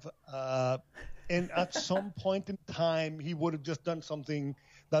have, at some point in time, he would have just done something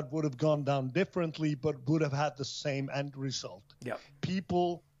that would have gone down differently, but would have had the same end result. Yeah.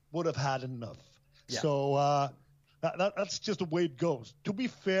 People would have had enough. Yeah. So that's just the way it goes. To be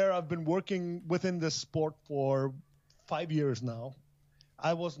fair, I've been working within this sport for 5 years now.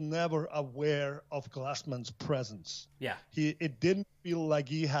 I was never aware of Glassman's presence. Yeah. It didn't feel like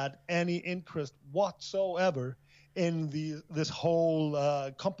he had any interest whatsoever in this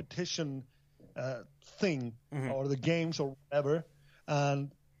whole competition thing or the games or whatever.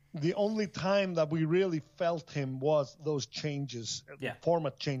 And the only time that we really felt him was those changes,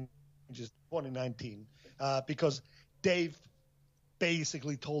 format changes, 2019, because Dave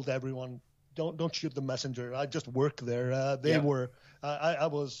basically told everyone, don't shoot the messenger. I just work there.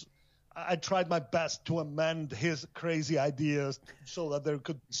 I tried my best to amend his crazy ideas so that there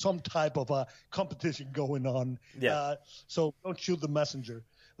could be some type of a competition going on. Yeah. So don't shoot the messenger.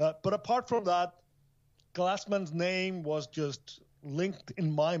 But apart from that, Glassman's name was just linked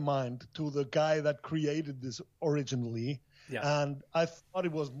in my mind to the guy that created this originally. Yeah. And I thought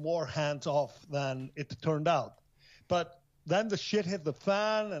it was more hands-off than it turned out. But then the shit hit the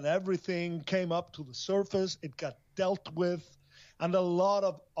fan and everything came up to the surface. It got dealt with. and a lot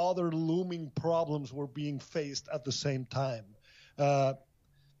of other looming problems were being faced at the same time.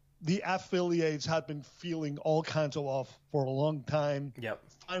 The affiliates had been feeling all kinds of off for a long time. Yep.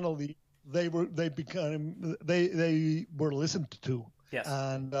 Finally, they were listened to. Yes.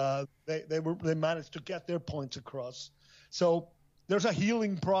 And they managed to get their points across. So there's a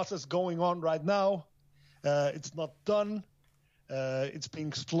healing process going on right now. It's not done. It's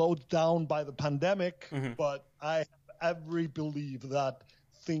being slowed down by the pandemic, but I have every belief that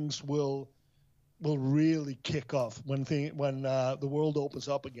things will really kick off when the world opens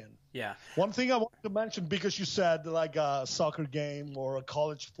up again. Yeah. One thing I want to mention, because you said like a soccer game or a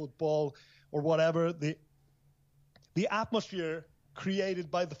college football or whatever, the atmosphere created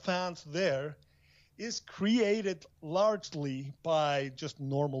by the fans there is created largely by just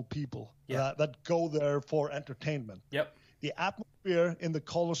normal people that go there for entertainment. Yep. The atmosphere in the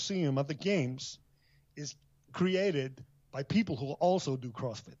Colosseum at the games is created by people who also do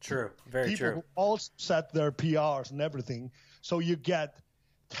CrossFit. True. Very people true. People who also set their PRs and everything. So you get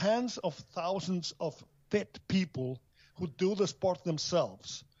tens of thousands of fit people who do the sport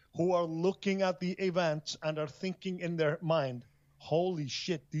themselves, who are looking at the events and are thinking in their mind, holy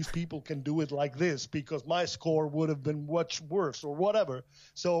shit, these people can do it like this because my score would have been much worse or whatever.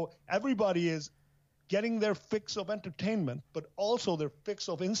 So everybody is getting their fix of entertainment, but also their fix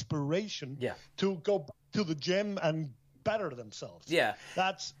of inspiration to go back to the gym and better themselves. Yeah.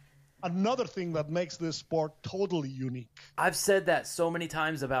 That's another thing that makes this sport totally unique. I've said that so many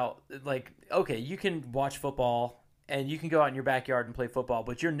times about, like, okay, you can watch football and you can go out in your backyard and play football,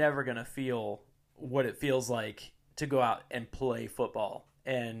 but you're never going to feel what it feels like to go out and play football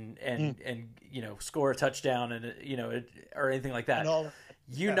and you know, score a touchdown and you know, or anything like that.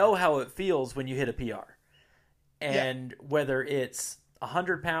 You know how it feels when you hit a PR, and whether it's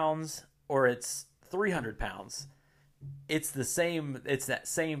 100 pounds or it's 300 pounds, it's the same. It's that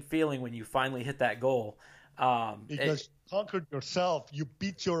same feeling when you finally hit that goal. Because you conquered yourself, you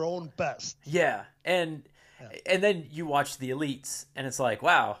beat your own best. Yeah, and then you watch the elites, and it's like,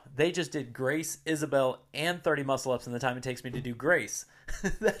 wow, they just did Grace, Isabel, and 30 muscle ups in the time it takes me to do Grace.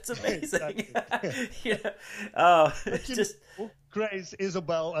 That's amazing. Grace,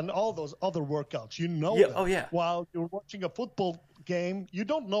 Isabel, and all those other workouts, you know them. Oh, yeah. While you're watching a football game, you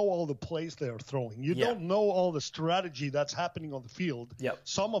don't know all the plays they're throwing. You don't know all the strategy that's happening on the field. Yep.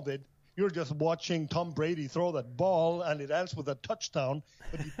 Some of it, you're just watching Tom Brady throw that ball, and it ends with a touchdown,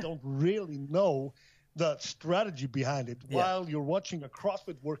 but you don't really know the strategy behind it while you're watching a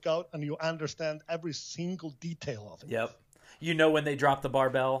CrossFit workout and you understand every single detail of it. Yep. You know when they drop the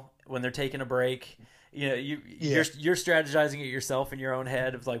barbell, when they're taking a break. You know, you're strategizing it yourself in your own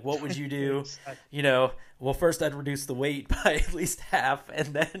head of like, what would you do? Exactly. You know, well, first I'd reduce the weight by at least half, and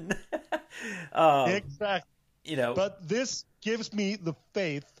then exactly. You know, but this gives me the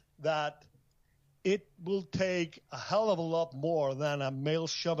faith that it will take a hell of a lot more than a male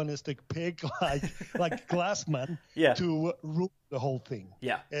chauvinistic pig like Glassman to rule the whole thing.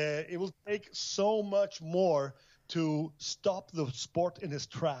 Yeah. It will take so much more to stop the sport in its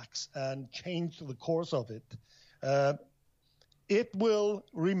tracks and change the course of it. It will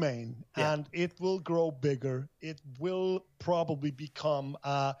remain and it will grow bigger. It will probably become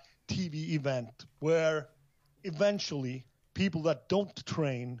a TV event where eventually people that don't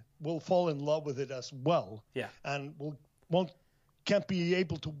train will fall in love with it as well. Yeah. And can't be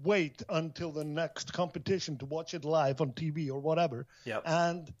able to wait until the next competition to watch it live on TV or whatever. Yep.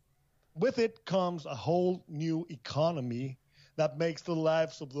 And with it comes a whole new economy that makes the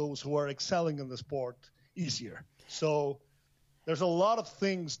lives of those who are excelling in the sport easier. So there's a lot of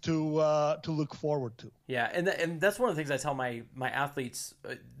things to look forward to. Yeah, and that's one of the things I tell my athletes,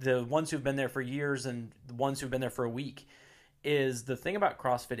 the ones who've been there for years and the ones who've been there for a week, is the thing about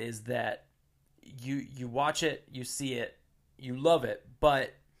CrossFit is that you watch it, you see it, you love it,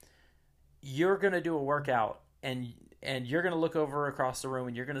 but you're going to do a workout and you're going to look over across the room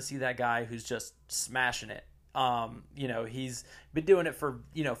and you're going to see that guy who's just smashing it. You know, he's been doing it for,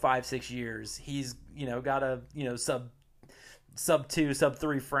 5-6 years. He's, got a, sub 2, sub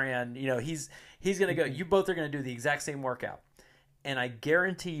 3 Fran. He's going to go, you both are going to do the exact same workout. And I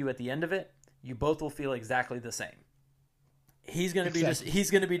guarantee you at the end of it, you both will feel exactly the same. He's going to be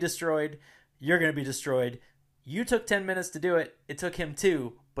he's going to be destroyed. You're going to be destroyed. You took 10 minutes to do it. It took him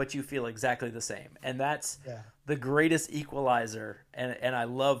 2, but you feel exactly the same. And that's the greatest equalizer. And I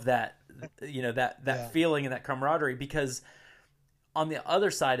love that, that feeling and that camaraderie, because on the other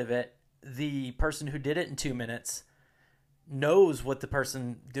side of it, the person who did it in 2 minutes knows what the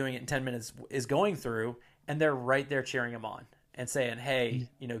person doing it in 10 minutes is going through, and they're right there cheering him on and saying, hey,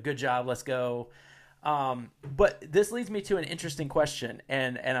 good job, let's go. But this leads me to an interesting question,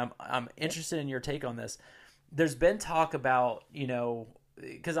 and I'm interested in your take on this. There's been talk about,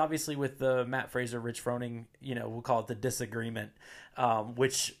 because obviously with the Matt Fraser, Rich Froning, we'll call it the disagreement,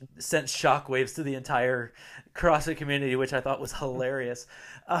 which sent shockwaves to the entire CrossFit community, which I thought was hilarious.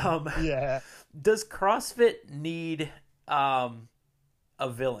 Yeah. Does CrossFit need a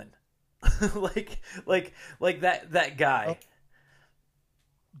villain? like that guy?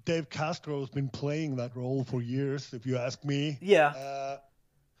 Dave Castro has been playing that role for years, if you ask me. Yeah.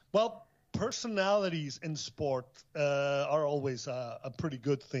 Well, personalities in sport are always a pretty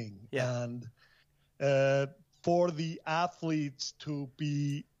good thing. Yeah. And for the athletes to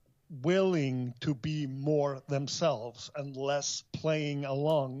be willing to be more themselves and less playing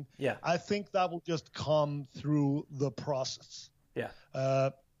along, Yeah. I think that will just come through the process. Yeah.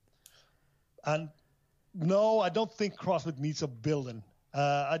 And no, I don't think CrossFit needs a villain.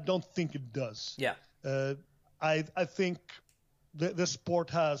 I don't think it does. Yeah. I think the sport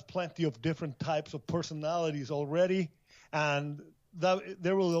has plenty of different types of personalities already, and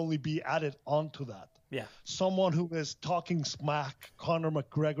there will only be added onto that. Yeah. Someone who is talking smack, Conor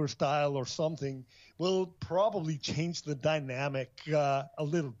McGregor style or something, will probably change the dynamic a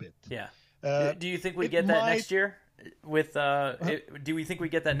little bit. Yeah. Do you think we get that next year? Do we think we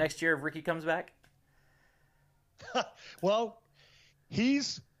get that next year if Ricky comes back? Well,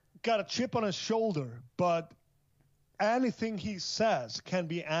 he's got a chip on his shoulder, but anything he says can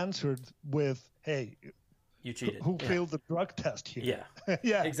be answered with, "Hey, you cheated. Who failed the drug test here?" Yeah,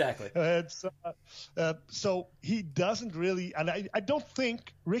 yeah, exactly. So he doesn't really, and I don't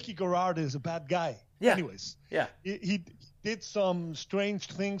think Ricky Garard is a bad guy. Yeah. Anyways, yeah, he did some strange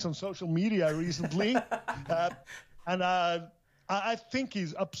things on social media recently, and I think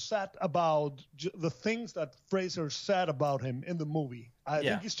he's upset about the things that Fraser said about him in the movie. I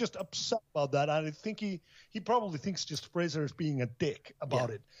think he's just upset about that. And I think he probably thinks just Fraser is being a dick about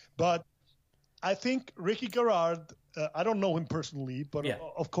it. But I think Ricky Garard, I don't know him personally, but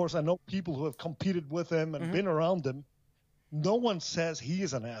of course I know people who have competed with him and been around him. No one says he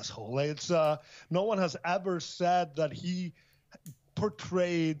is an asshole. It's no one has ever said that he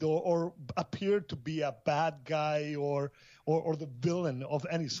portrayed or appeared to be a bad guy or the villain of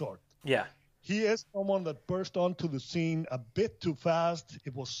any sort. Yeah. He is someone that burst onto the scene a bit too fast.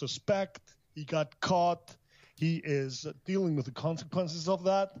 It was suspect. He got caught. He is dealing with the consequences of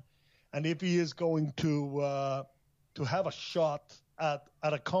that. And if he is going to have a shot at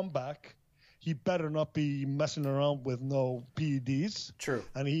a comeback, he better not be messing around with no PEDs. True.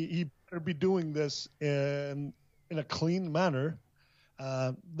 And he better be doing this in a clean manner.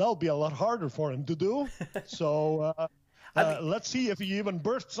 That'll be a lot harder for him to do. So let's see if he even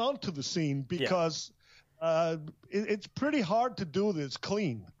bursts onto the scene, because it's pretty hard to do this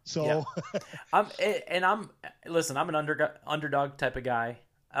clean. So I'm an underdog type of guy.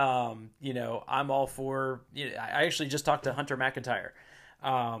 I'm all for. I actually just talked to Hunter McIntyre.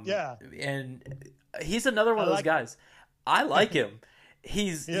 And he's another one of those guys. I like him.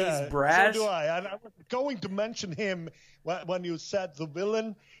 He's brash. So do I. And I was going to mention him when you said the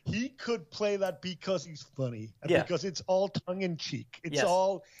villain. He could play that because he's funny, and because it's all tongue in cheek. It's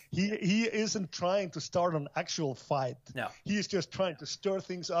all he isn't trying to start an actual fight. No, he's just trying to stir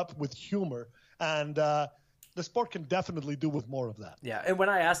things up with humor, and the sport can definitely do with more of that. Yeah, and when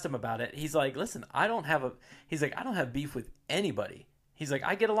I asked him about it, he's like, "Listen, I don't have beef with anybody." He's like,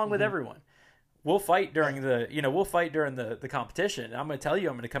 "I get along with everyone. We'll fight during the competition. And I'm going to tell you,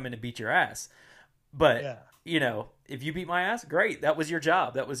 I'm going to come in and beat your ass. But if you beat my ass, great. That was your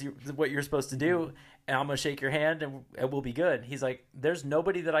job. That was what you're supposed to do. And I'm going to shake your hand, and we'll be good." He's like, "There's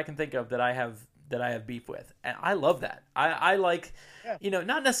nobody that I can think of that I have beef with," and I love that. I like,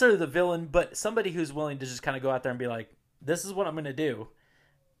 not necessarily the villain, but somebody who's willing to just kind of go out there and be like, "This is what I'm going to do,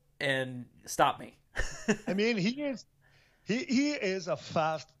 and stop me." I mean, He is a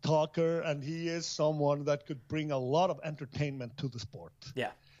fast talker, and he is someone that could bring a lot of entertainment to the sport.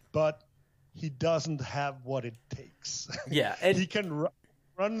 Yeah. But he doesn't have what it takes. Yeah. And he can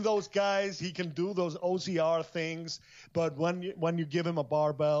run those guys. He can do those OCR things. But when you give him a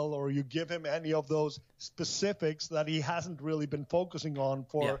barbell or you give him any of those specifics that he hasn't really been focusing on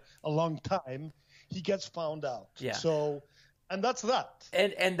for a long time, he gets found out. Yeah. So... And that's that.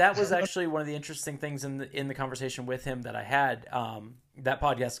 And that was actually one of the interesting things in the conversation with him that I had. That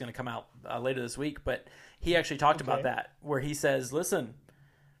podcast is going to come out later this week, but he actually talked about that, where he says, "Listen,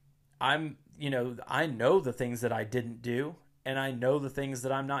 I know the things that I didn't do, and I know the things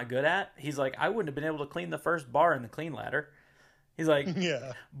that I'm not good at." He's like, "I wouldn't have been able to clean the first bar in the clean ladder." He's like,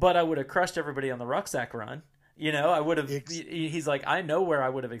 "But I would have crushed everybody on the rucksack run." I would have. He's like, I know where I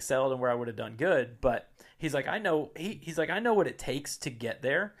would have excelled and where I would have done good, but he's like, I know. He's like, I know what it takes to get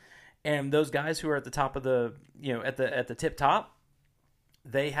there, and those guys who are at the top of the, at the tip top,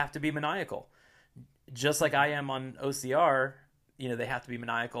 they have to be maniacal, just like I am on OCR. They have to be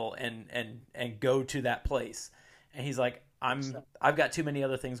maniacal and go to that place. And he's like, I've got too many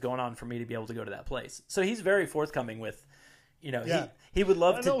other things going on for me to be able to go to that place. So he's very forthcoming with, he would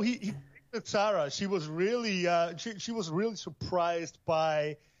love to. No, he Sarah, she was really she was really surprised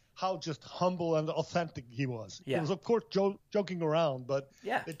by how just humble and authentic he was. Yeah. He was, of course, joking around, but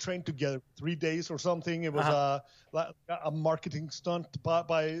they trained together 3 days or something. It was a marketing stunt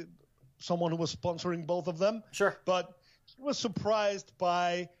by someone who was sponsoring both of them. Sure. But she was surprised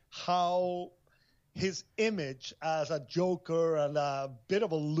by how his image as a joker and a bit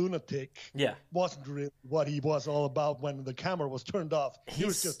of a lunatic wasn't really what he was all about when the camera was turned off. He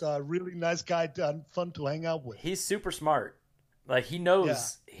was just a really nice guy and fun to hang out with. He's super smart. Like he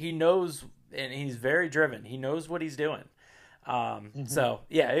knows, and he's very driven. He knows what he's doing. So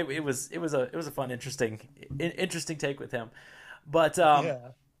yeah, it was a fun, interesting take with him. But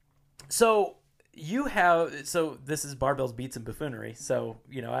so this is Barbells, Beats, and Buffoonery. So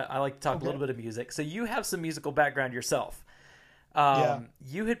I like to talk a little bit of music. So you have some musical background yourself.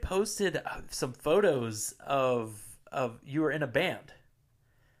 You had posted some photos of you were in a band.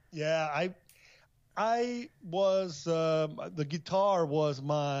 Yeah, I was the guitar was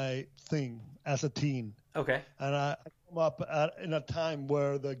my thing as a teen. Okay. And I come up in a time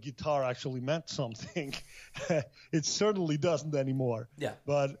where the guitar actually meant something. It certainly doesn't anymore. Yeah.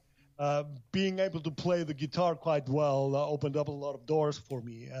 But being able to play the guitar quite well opened up a lot of doors for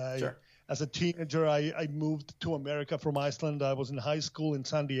me. Sure. As a teenager, I moved to America from Iceland. I was in high school in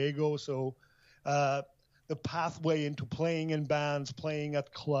San Diego, so the pathway into playing in bands, playing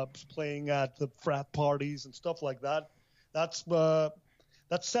at clubs, playing at the frat parties and stuff like that,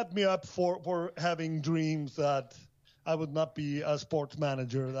 that set me up for having dreams that I would not be a sports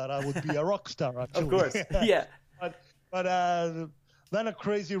manager, that I would be a rock star, actually. Of course, yeah. But then a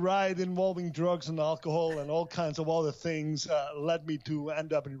crazy ride involving drugs and alcohol and all kinds of other things led me to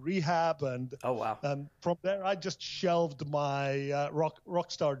end up in rehab. And oh wow! And from there, I just shelved my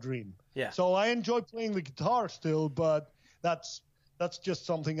rock star dream. Yeah. So I enjoy playing the guitar still, but that's just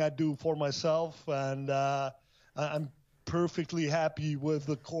something I do for myself, and I'm perfectly happy with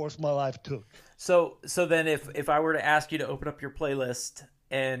the course my life took. So then, if I were to ask you to open up your playlist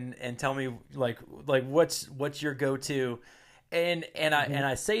and tell me like what's your go-to. And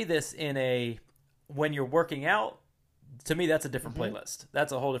I say this when you're working out, to me that's a different playlist.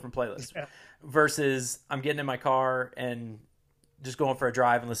 That's a whole different playlist versus I'm getting in my car and just going for a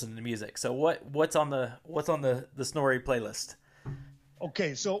drive and listening to music. So what's on the Snorri playlist?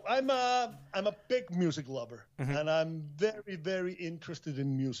 Okay, so I'm a big music lover, and I'm very, very interested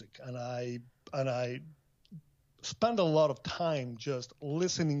in music, and I spend a lot of time just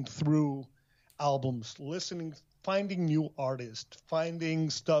listening through albums, finding new artists, finding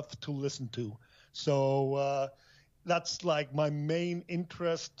stuff to listen to. So that's like my main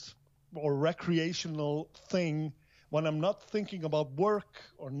interest or recreational thing when I'm not thinking about work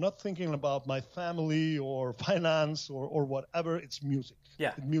or not thinking about my family or finance or whatever. It's music.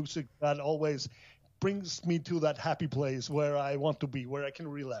 Yeah. It's music that always brings me to that happy place where I want to be, where I can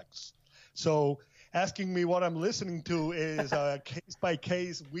relax. So asking me what I'm listening to is a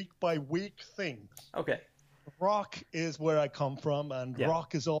case-by-case, week-by-week thing. Okay. Rock is where I come from, and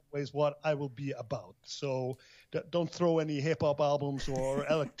rock is always what I will be about. So don't throw any hip-hop albums or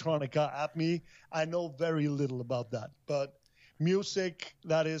electronica at me. I know very little about that. But music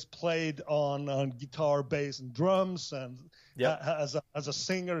that is played on guitar, bass, and drums, and as a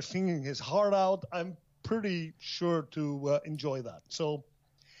singer singing his heart out, I'm pretty sure to enjoy that. So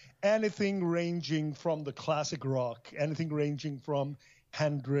anything ranging from the classic rock, anything ranging from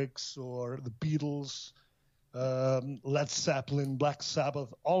Hendrix or the Beatles, Led Zeppelin, Black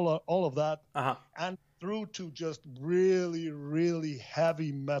Sabbath, all of that, and through to just really, really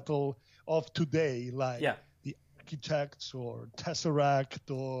heavy metal of today, like the Architects or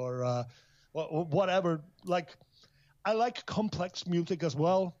Tesseract or whatever. Like, I like complex music as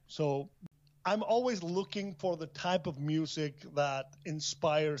well, so I'm always looking for the type of music that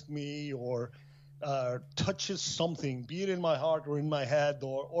inspires me or touches something, be it in my heart or in my head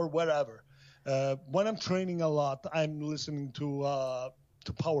or wherever. When I'm training a lot, I'm listening to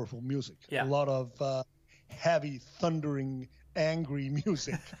powerful music. A lot of heavy, thundering, angry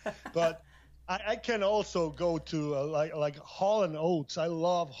music. But I can also go to like Hall and Oates. I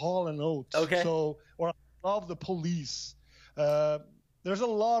love Hall and Oates. Okay. Or I love the Police. there's a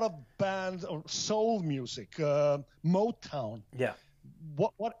lot of bands or soul music, Motown, Yeah.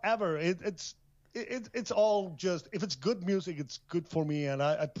 whatever. It's all just, if it's good music, it's good for me, and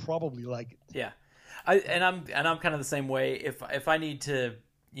I probably like it. Yeah. I'm kind of the same way. If I need to,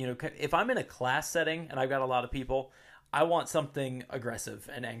 if I'm in a class setting and I've got a lot of people, I want something aggressive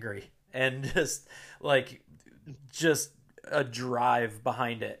and angry and just a drive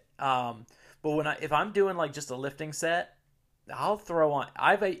behind it. But if I'm doing like just a lifting set, I'll throw on.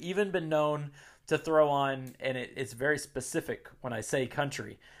 I've even been known to throw on, and it's very specific when I say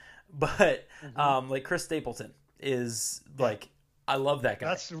country, but like Chris Stapleton is like, I love that guy.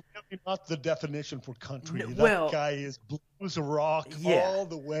 That's really not the definition for country. Well, that guy is blues rock all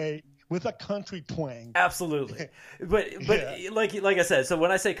the way with a country twang. Absolutely. But like I said, so when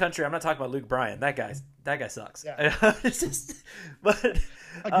I say country, I'm not talking about Luke Bryan. That guy sucks. Yeah. It's just, but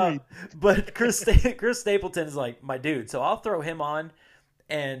Agreed. But Chris Stapleton is like my dude. So I'll throw him on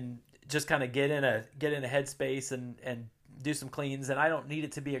and just kind of get in a headspace and do some cleans, and I don't need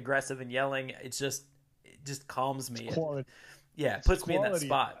it to be aggressive and yelling. It just calms me. It's quality. It puts me in that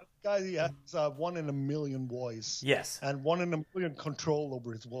spot. Guy, he has 1 in a million voice. Yes. And 1 in a million control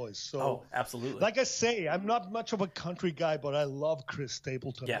over his voice. So, absolutely. Like I say, I'm not much of a country guy, but I love Chris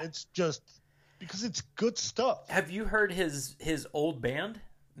Stapleton. Yeah. It's just because it's good stuff. Have you heard his old band,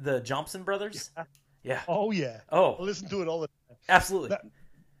 the Johnson Brothers? Yeah. Oh, yeah. Oh. I listen to it all the time. Absolutely.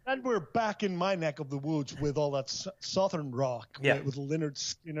 And we're back in my neck of the woods with all that Southern rock. Yeah. With Lynyrd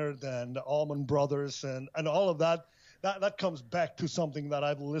Skynyrd and Allman Brothers and all of that. That comes back to something that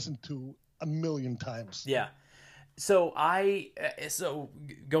I've listened to a million times. Yeah. So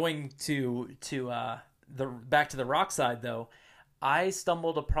going to the back to the rock side though, I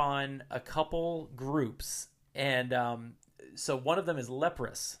stumbled upon a couple groups, and so one of them is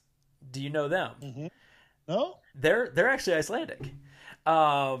Leprous. Do you know them? Mm-hmm. No? They're actually Icelandic.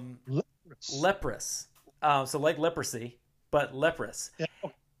 Leprous. So like leprosy, but leprous. Yeah.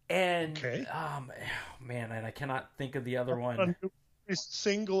 And okay. Man, and I cannot think of the other one. Every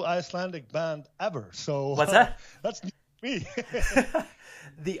single Icelandic band ever. So what's that? That's me.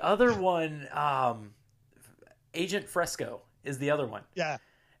 The other one, Agent Fresco is the other one. Yeah,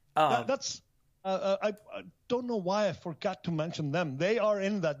 that's. I don't know why I forgot to mention them. They are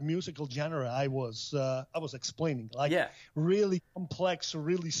in that musical genre I was explaining. Like really complex,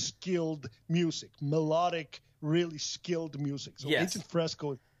 really skilled music, melodic, really skilled music. So Agent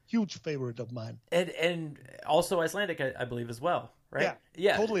Fresco. Huge favorite of mine, and also Icelandic, I believe, as well, right?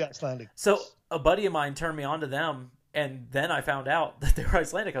 Yeah, totally Icelandic. So a buddy of mine turned me on to them, and then I found out that they were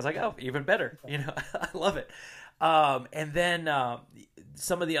Icelandic. I was like, oh, even better, I love it. And then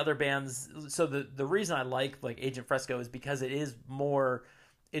some of the other bands. So the reason I like Agent Fresco is because it is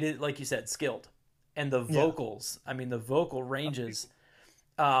like you said, skilled, and the vocals. I mean, the vocal ranges.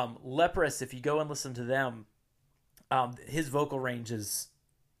 Leprous, if you go and listen to them, his vocal range is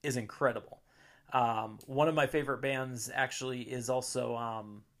incredible. One of my favorite bands actually is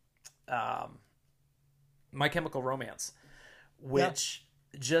also My Chemical Romance, which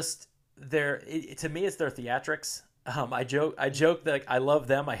just to me it's their theatrics. I joke that I love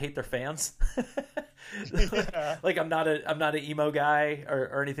them, I hate their fans. Like I'm not an emo guy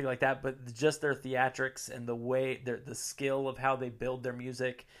or anything like that, but just their theatrics and the way the skill of how they build their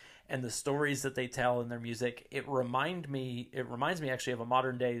music and the stories that they tell in their music, it reminds me actually of a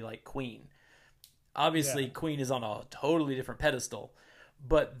modern day like Queen. Obviously, Queen is on a totally different pedestal,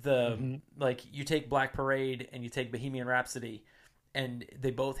 but like you take Black Parade and you take Bohemian Rhapsody, and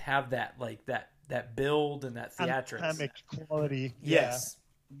they both have that that build and that theatrics, dynamic quality. Yes.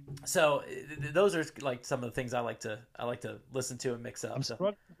 So those are like some of the things I like to listen to and mix up. I'm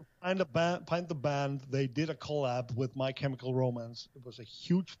struggling to find the band. They did a collab with My Chemical Romance. It was a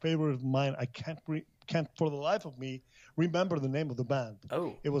huge favorite of mine. I can't for the life of me remember the name of the band.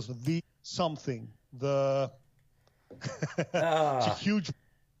 Oh, it was The Something. It's a huge.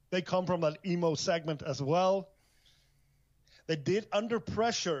 They come from that emo segment as well. They did Under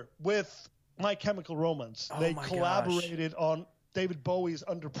Pressure with My Chemical Romance. They collaborated on David Bowie's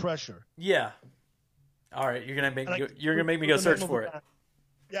Under Pressure. Yeah. All right, you're gonna make me go search for it.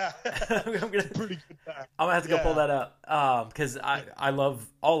 Yeah, I'm gonna pretty good band. I'm gonna have to go pull that up because I love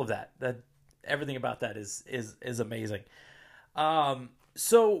all of that. That everything about that is amazing.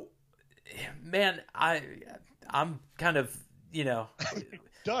 So, man, I'm kind of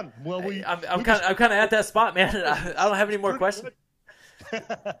done. Well, I'm kind of at that spot, man. I don't have any more questions.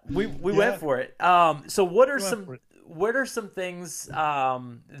 We went for it. So what are some things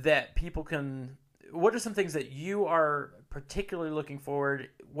that people can? What are some things that you are particularly looking forward,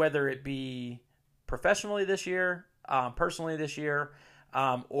 whether it be professionally this year, personally this year,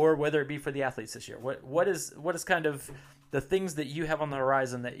 or whether it be for the athletes this year? What is kind of the things that you have on the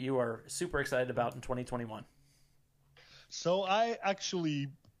horizon that you are super excited about in 2021? So I actually,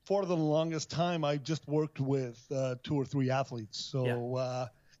 for the longest time, I just worked with 2 or 3 athletes. So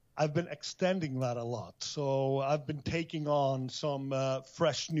I've been extending that a lot. So I've been taking on some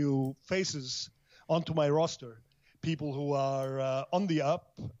fresh new faces onto my roster, people who are on the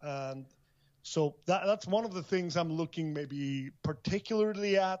up. And so that's one of the things I'm looking maybe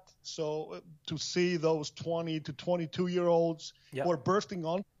particularly at. So to see those 20 to 22-year-olds who are bursting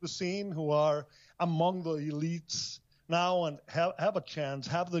onto the scene, who are among the elites now and have a chance,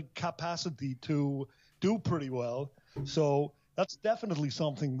 have the capacity to do pretty well. So that's definitely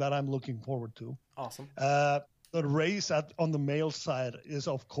something that I'm looking forward to. Awesome. The race on the male side is,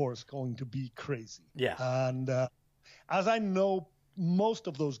 of course, going to be crazy. Yeah. And as I know most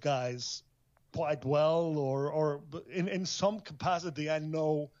of those guys quite well, or in some capacity, I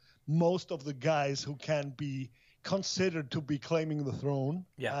know most of the guys who can be considered to be claiming the throne.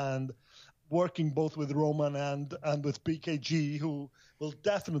 Yeah. And working both with Roman and with BKG, who will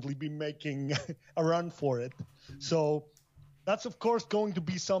definitely be making a run for it. So that's, of course, going to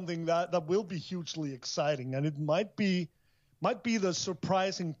be something that will be hugely exciting. And it might be the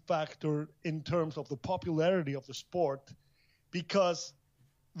surprising factor in terms of the popularity of the sport, because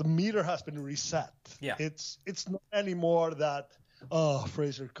the meter has been reset. Yeah. It's not anymore that,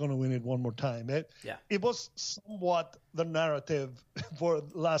 Fraser going to win it one more time. It was somewhat the narrative for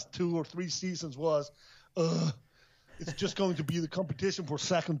the last 2 or 3 seasons was, it's just going to be the competition for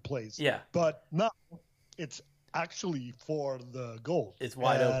second place. Yeah. But now it's actually for the gold. It's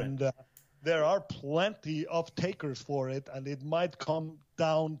wide open. And there are plenty of takers for it, and it might come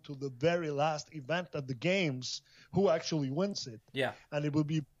down to the very last event at the games who actually wins it. Yeah. And it will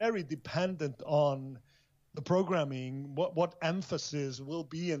be very dependent on the programming, what emphasis will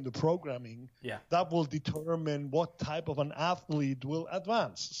be in the programming. Yeah. That will determine what type of an athlete will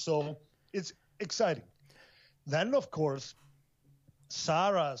advance. So it's exciting. Then, of course,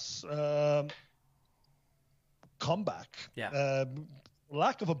 Sarah's comeback. Yeah.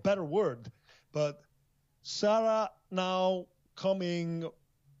 Lack of a better word, but Sarah now coming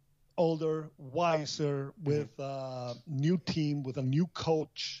older, wiser, with a new team, with a new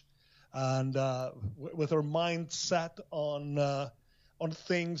coach, and with her mindset on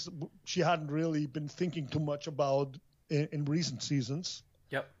things she hadn't really been thinking too much about in recent seasons.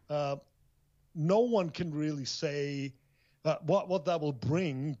 Yep. No one can really say what that will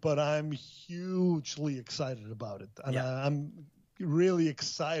bring, but I'm hugely excited about it, and I'm really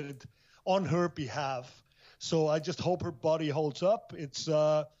excited on her behalf. So I just hope her body holds up. It's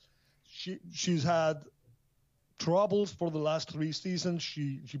she's had troubles for the last 3 seasons.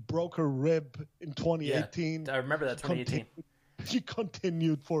 She broke her rib in 2018. Yeah, I remember that 2018. She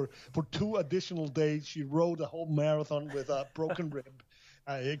continued for 2 additional days. She rode a whole marathon with a broken rib.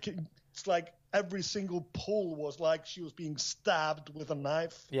 It's like every single pull was like she was being stabbed with a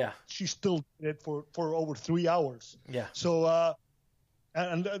knife. Yeah. She still did it for over 3 hours. Yeah. So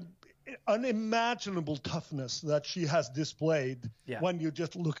and unimaginable toughness that she has displayed when you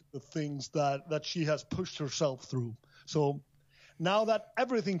just look at the things that she has pushed herself through. So now that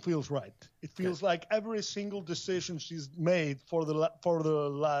everything feels right, it feels like every single decision she's made for the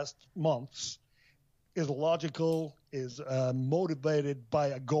last months is logical, is motivated by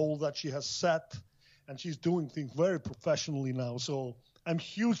a goal that she has set, and she's doing things very professionally now. So I'm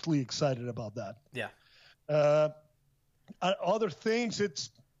hugely excited about that. Yeah. Other things,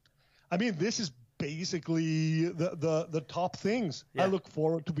 this is basically the top things. Yeah. I look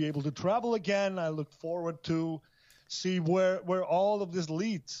forward to be able to travel again. I look forward to see where all of this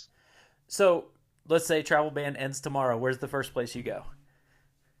leads. So let's say travel ban ends tomorrow. Where's the first place you go?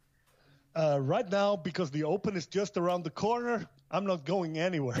 Right now, because the Open is just around the corner, I'm not going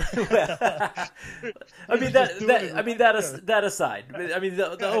anywhere. That aside.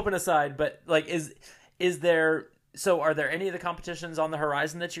 The Open aside, but like is there? So are there any of the competitions on the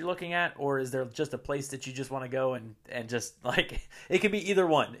horizon that you're looking at, or is there just a place that you just want to go and just like it can be either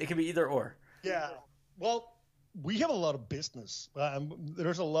one, it can be either or? Yeah. Well, we have a lot of business.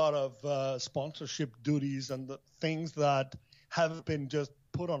 There's a lot of sponsorship duties and the things that have been just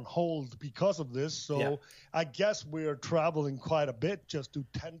put on hold because of this. So I guess we're traveling quite a bit just to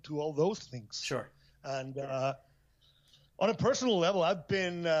tend to all those things. Sure. And on a personal level, I've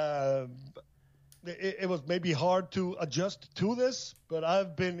been it was maybe hard to adjust to this, but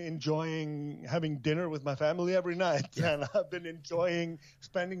I've been enjoying having dinner with my family every night, and I've been enjoying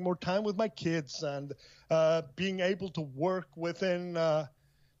spending more time with my kids and being able to work within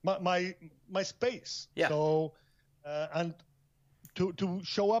my space. Yeah. So and to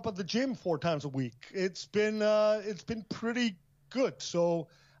show up at the gym 4 times a week. It's been pretty good. So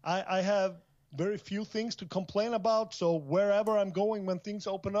I have very few things to complain about. So wherever I'm going when things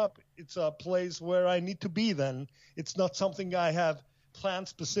open up, it's a place where I need to be. Then it's not something I have planned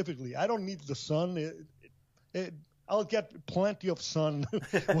specifically. I don't need the sun. I'll get plenty of sun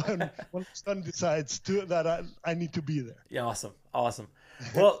when the sun decides that I need to be there. Yeah, awesome.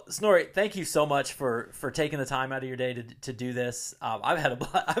 Well, Snorri, thank you so much for taking the time out of your day to do this. I've had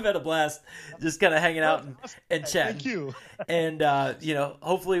a blast just kind of hanging out and chatting. Thank you. And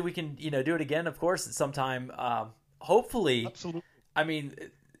hopefully we can do it again, of course, at some time. Hopefully. Absolutely. I mean,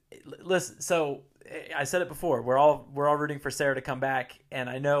 listen. So I said it before. We're all rooting for Sarah to come back, and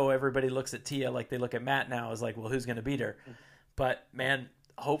I know everybody looks at Tia like they look at Matt now as like, well, who's going to beat her? But man,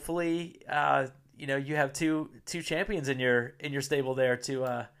 hopefully, you have two champions in your stable there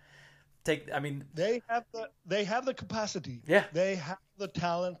to take. I mean, they have the capacity. Yeah, they have the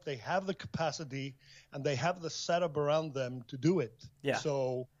talent, they have the capacity, and they have the setup around them to do it. Yeah.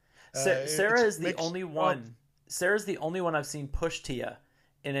 So Sarah is the only one. Sarah's the only one I've seen push Tia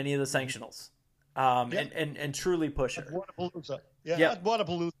in any of the sanctionals. And truly push her. At Wodapalooza. At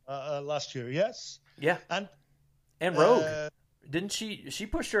Wodapalooza last year, yes. Yeah. And Rogue. Didn't she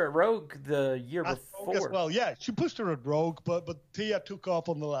pushed her at Rogue the year before? As well, yeah. She pushed her at Rogue, but Tia took off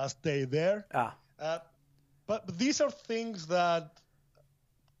on the last day there. But these are things that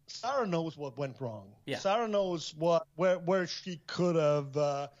Sarah knows what went wrong. Yeah. Sarah knows where she could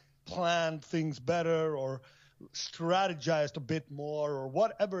have planned things better or strategized a bit more or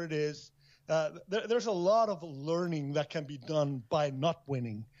whatever it is. There's a lot of learning that can be done by not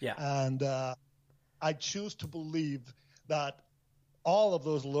winning. Yeah. And I choose to believe that all of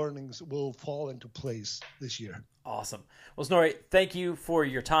those learnings will fall into place this year. Awesome. Well, Snorri, thank you for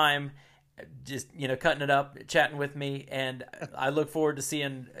your time, just cutting it up, chatting with me, and I look forward to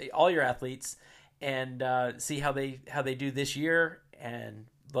seeing all your athletes and see how they do this year. And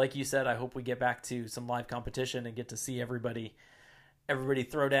like you said, I hope we get back to some live competition and get to see everybody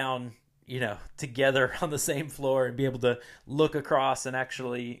throw down together on the same floor and be able to look across and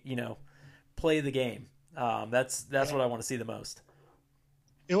actually, play the game. That's what I want to see the most.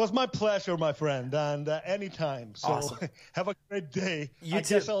 It was my pleasure, my friend, and anytime. So awesome. Have a great day. I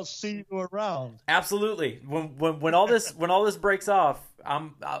guess I'll see you around. Absolutely. When all this breaks off,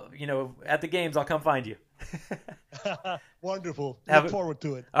 I'm at the games. I'll come find you. Wonderful. Look forward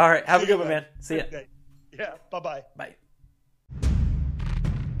to it. All right. Have a good one, man. See ya. Yeah. Bye-bye. Bye.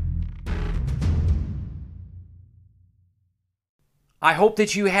 I hope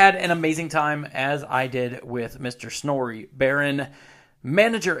that you had an amazing time as I did with Mr. Snorri Barron,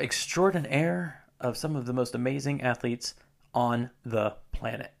 manager extraordinaire of some of the most amazing athletes on the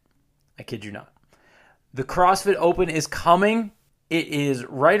planet. I kid you not. The CrossFit Open is coming. It is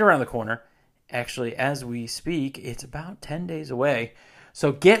right around the corner. Actually, as we speak, it's about 10 days away.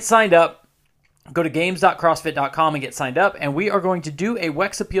 So get signed up. Go to games.crossfit.com and get signed up. And we are going to do a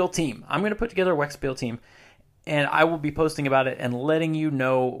Wex Appeal team. I'm going to put together a Wex Appeal team. And I will be posting about it and letting you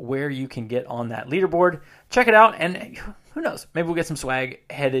know where you can get on that leaderboard. Check it out, and who knows? Maybe we'll get some swag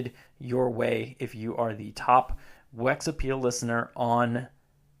headed your way if you are the top Wex Appeal listener on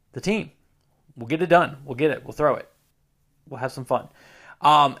the team. We'll get it done. We'll get it. We'll throw it. We'll have some fun.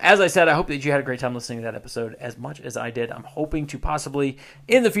 As I said, I hope that you had a great time listening to that episode as much as I did. I'm hoping to possibly,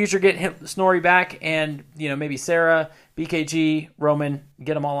 in the future, get Snorri back and, maybe Sarah, BKG, Roman,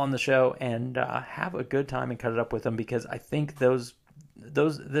 get them all on the show and have a good time and cut it up with them because I think they're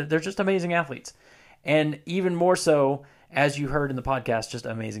just amazing athletes. And even more so, as you heard in the podcast, just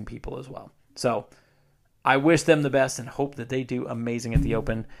amazing people as well. So I wish them the best and hope that they do amazing at the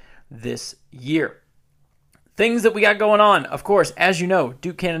Open this year. Things that we got going on, of course, as you know,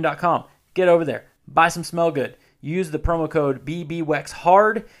 DukeCannon.com. Get over there. Buy some Smell Good. Use the promo code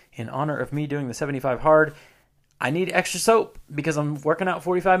BBWEXHARD in honor of me doing the 75 hard. I need extra soap because I'm working out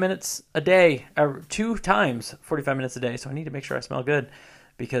 45 minutes a day, or 2 times 45 minutes a day, so I need to make sure I smell good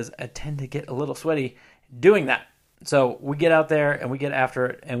because I tend to get a little sweaty doing that. So we get out there and we get after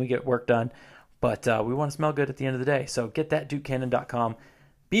it and we get work done, but we want to smell good at the end of the day. So get that DukeCannon.com.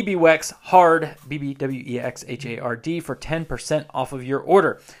 BBWEXHARD, BBWEXHARD for 10% off of your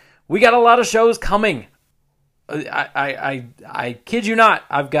order. We got a lot of shows coming. I kid you not.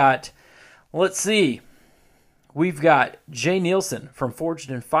 I've got, let's see. We've got Jay Nielsen from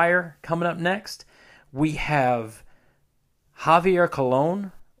Forged in Fire coming up next. We have Javier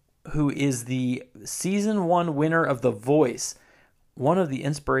Colon, who is the season 1 winner of The Voice. One of the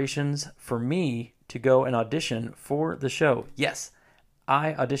inspirations for me to go and audition for the show. Yes,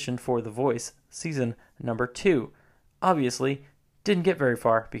 I auditioned for The Voice season number 2. Obviously, Didn't get very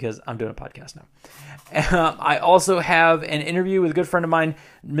far because I'm doing a podcast now. I also have an interview with a good friend of mine,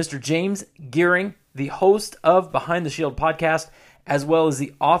 Mr. James Gearing, the host of Behind the Shield podcast, as well as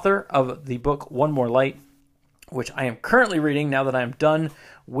the author of the book One More Light, which I am currently reading now that I am done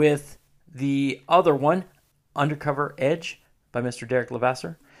with the other one, Undercover Edge by Mr. Derek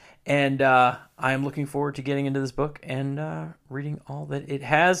Levasseur. And I am looking forward to getting into this book and reading all that it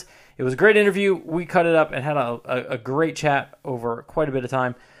has. It was a great interview. We cut it up and had a great chat over quite a bit of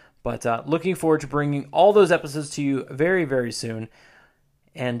time. But looking forward to bringing all those episodes to you very, very soon.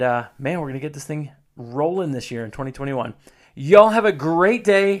 And man, we're going to get this thing rolling this year in 2021. Y'all have a great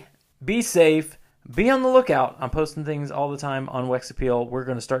day. Be safe. Be on the lookout. I'm posting things all the time on Wex Appeal. We're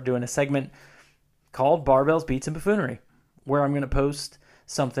going to start doing a segment called Barbells, Beats, and Buffoonery, where I'm going to post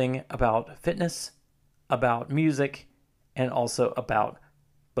something about fitness, about music, and also about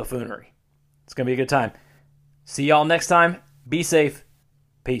buffoonery. It's going to be a good time. See y'all next time. Be safe.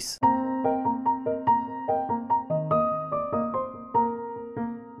 Peace.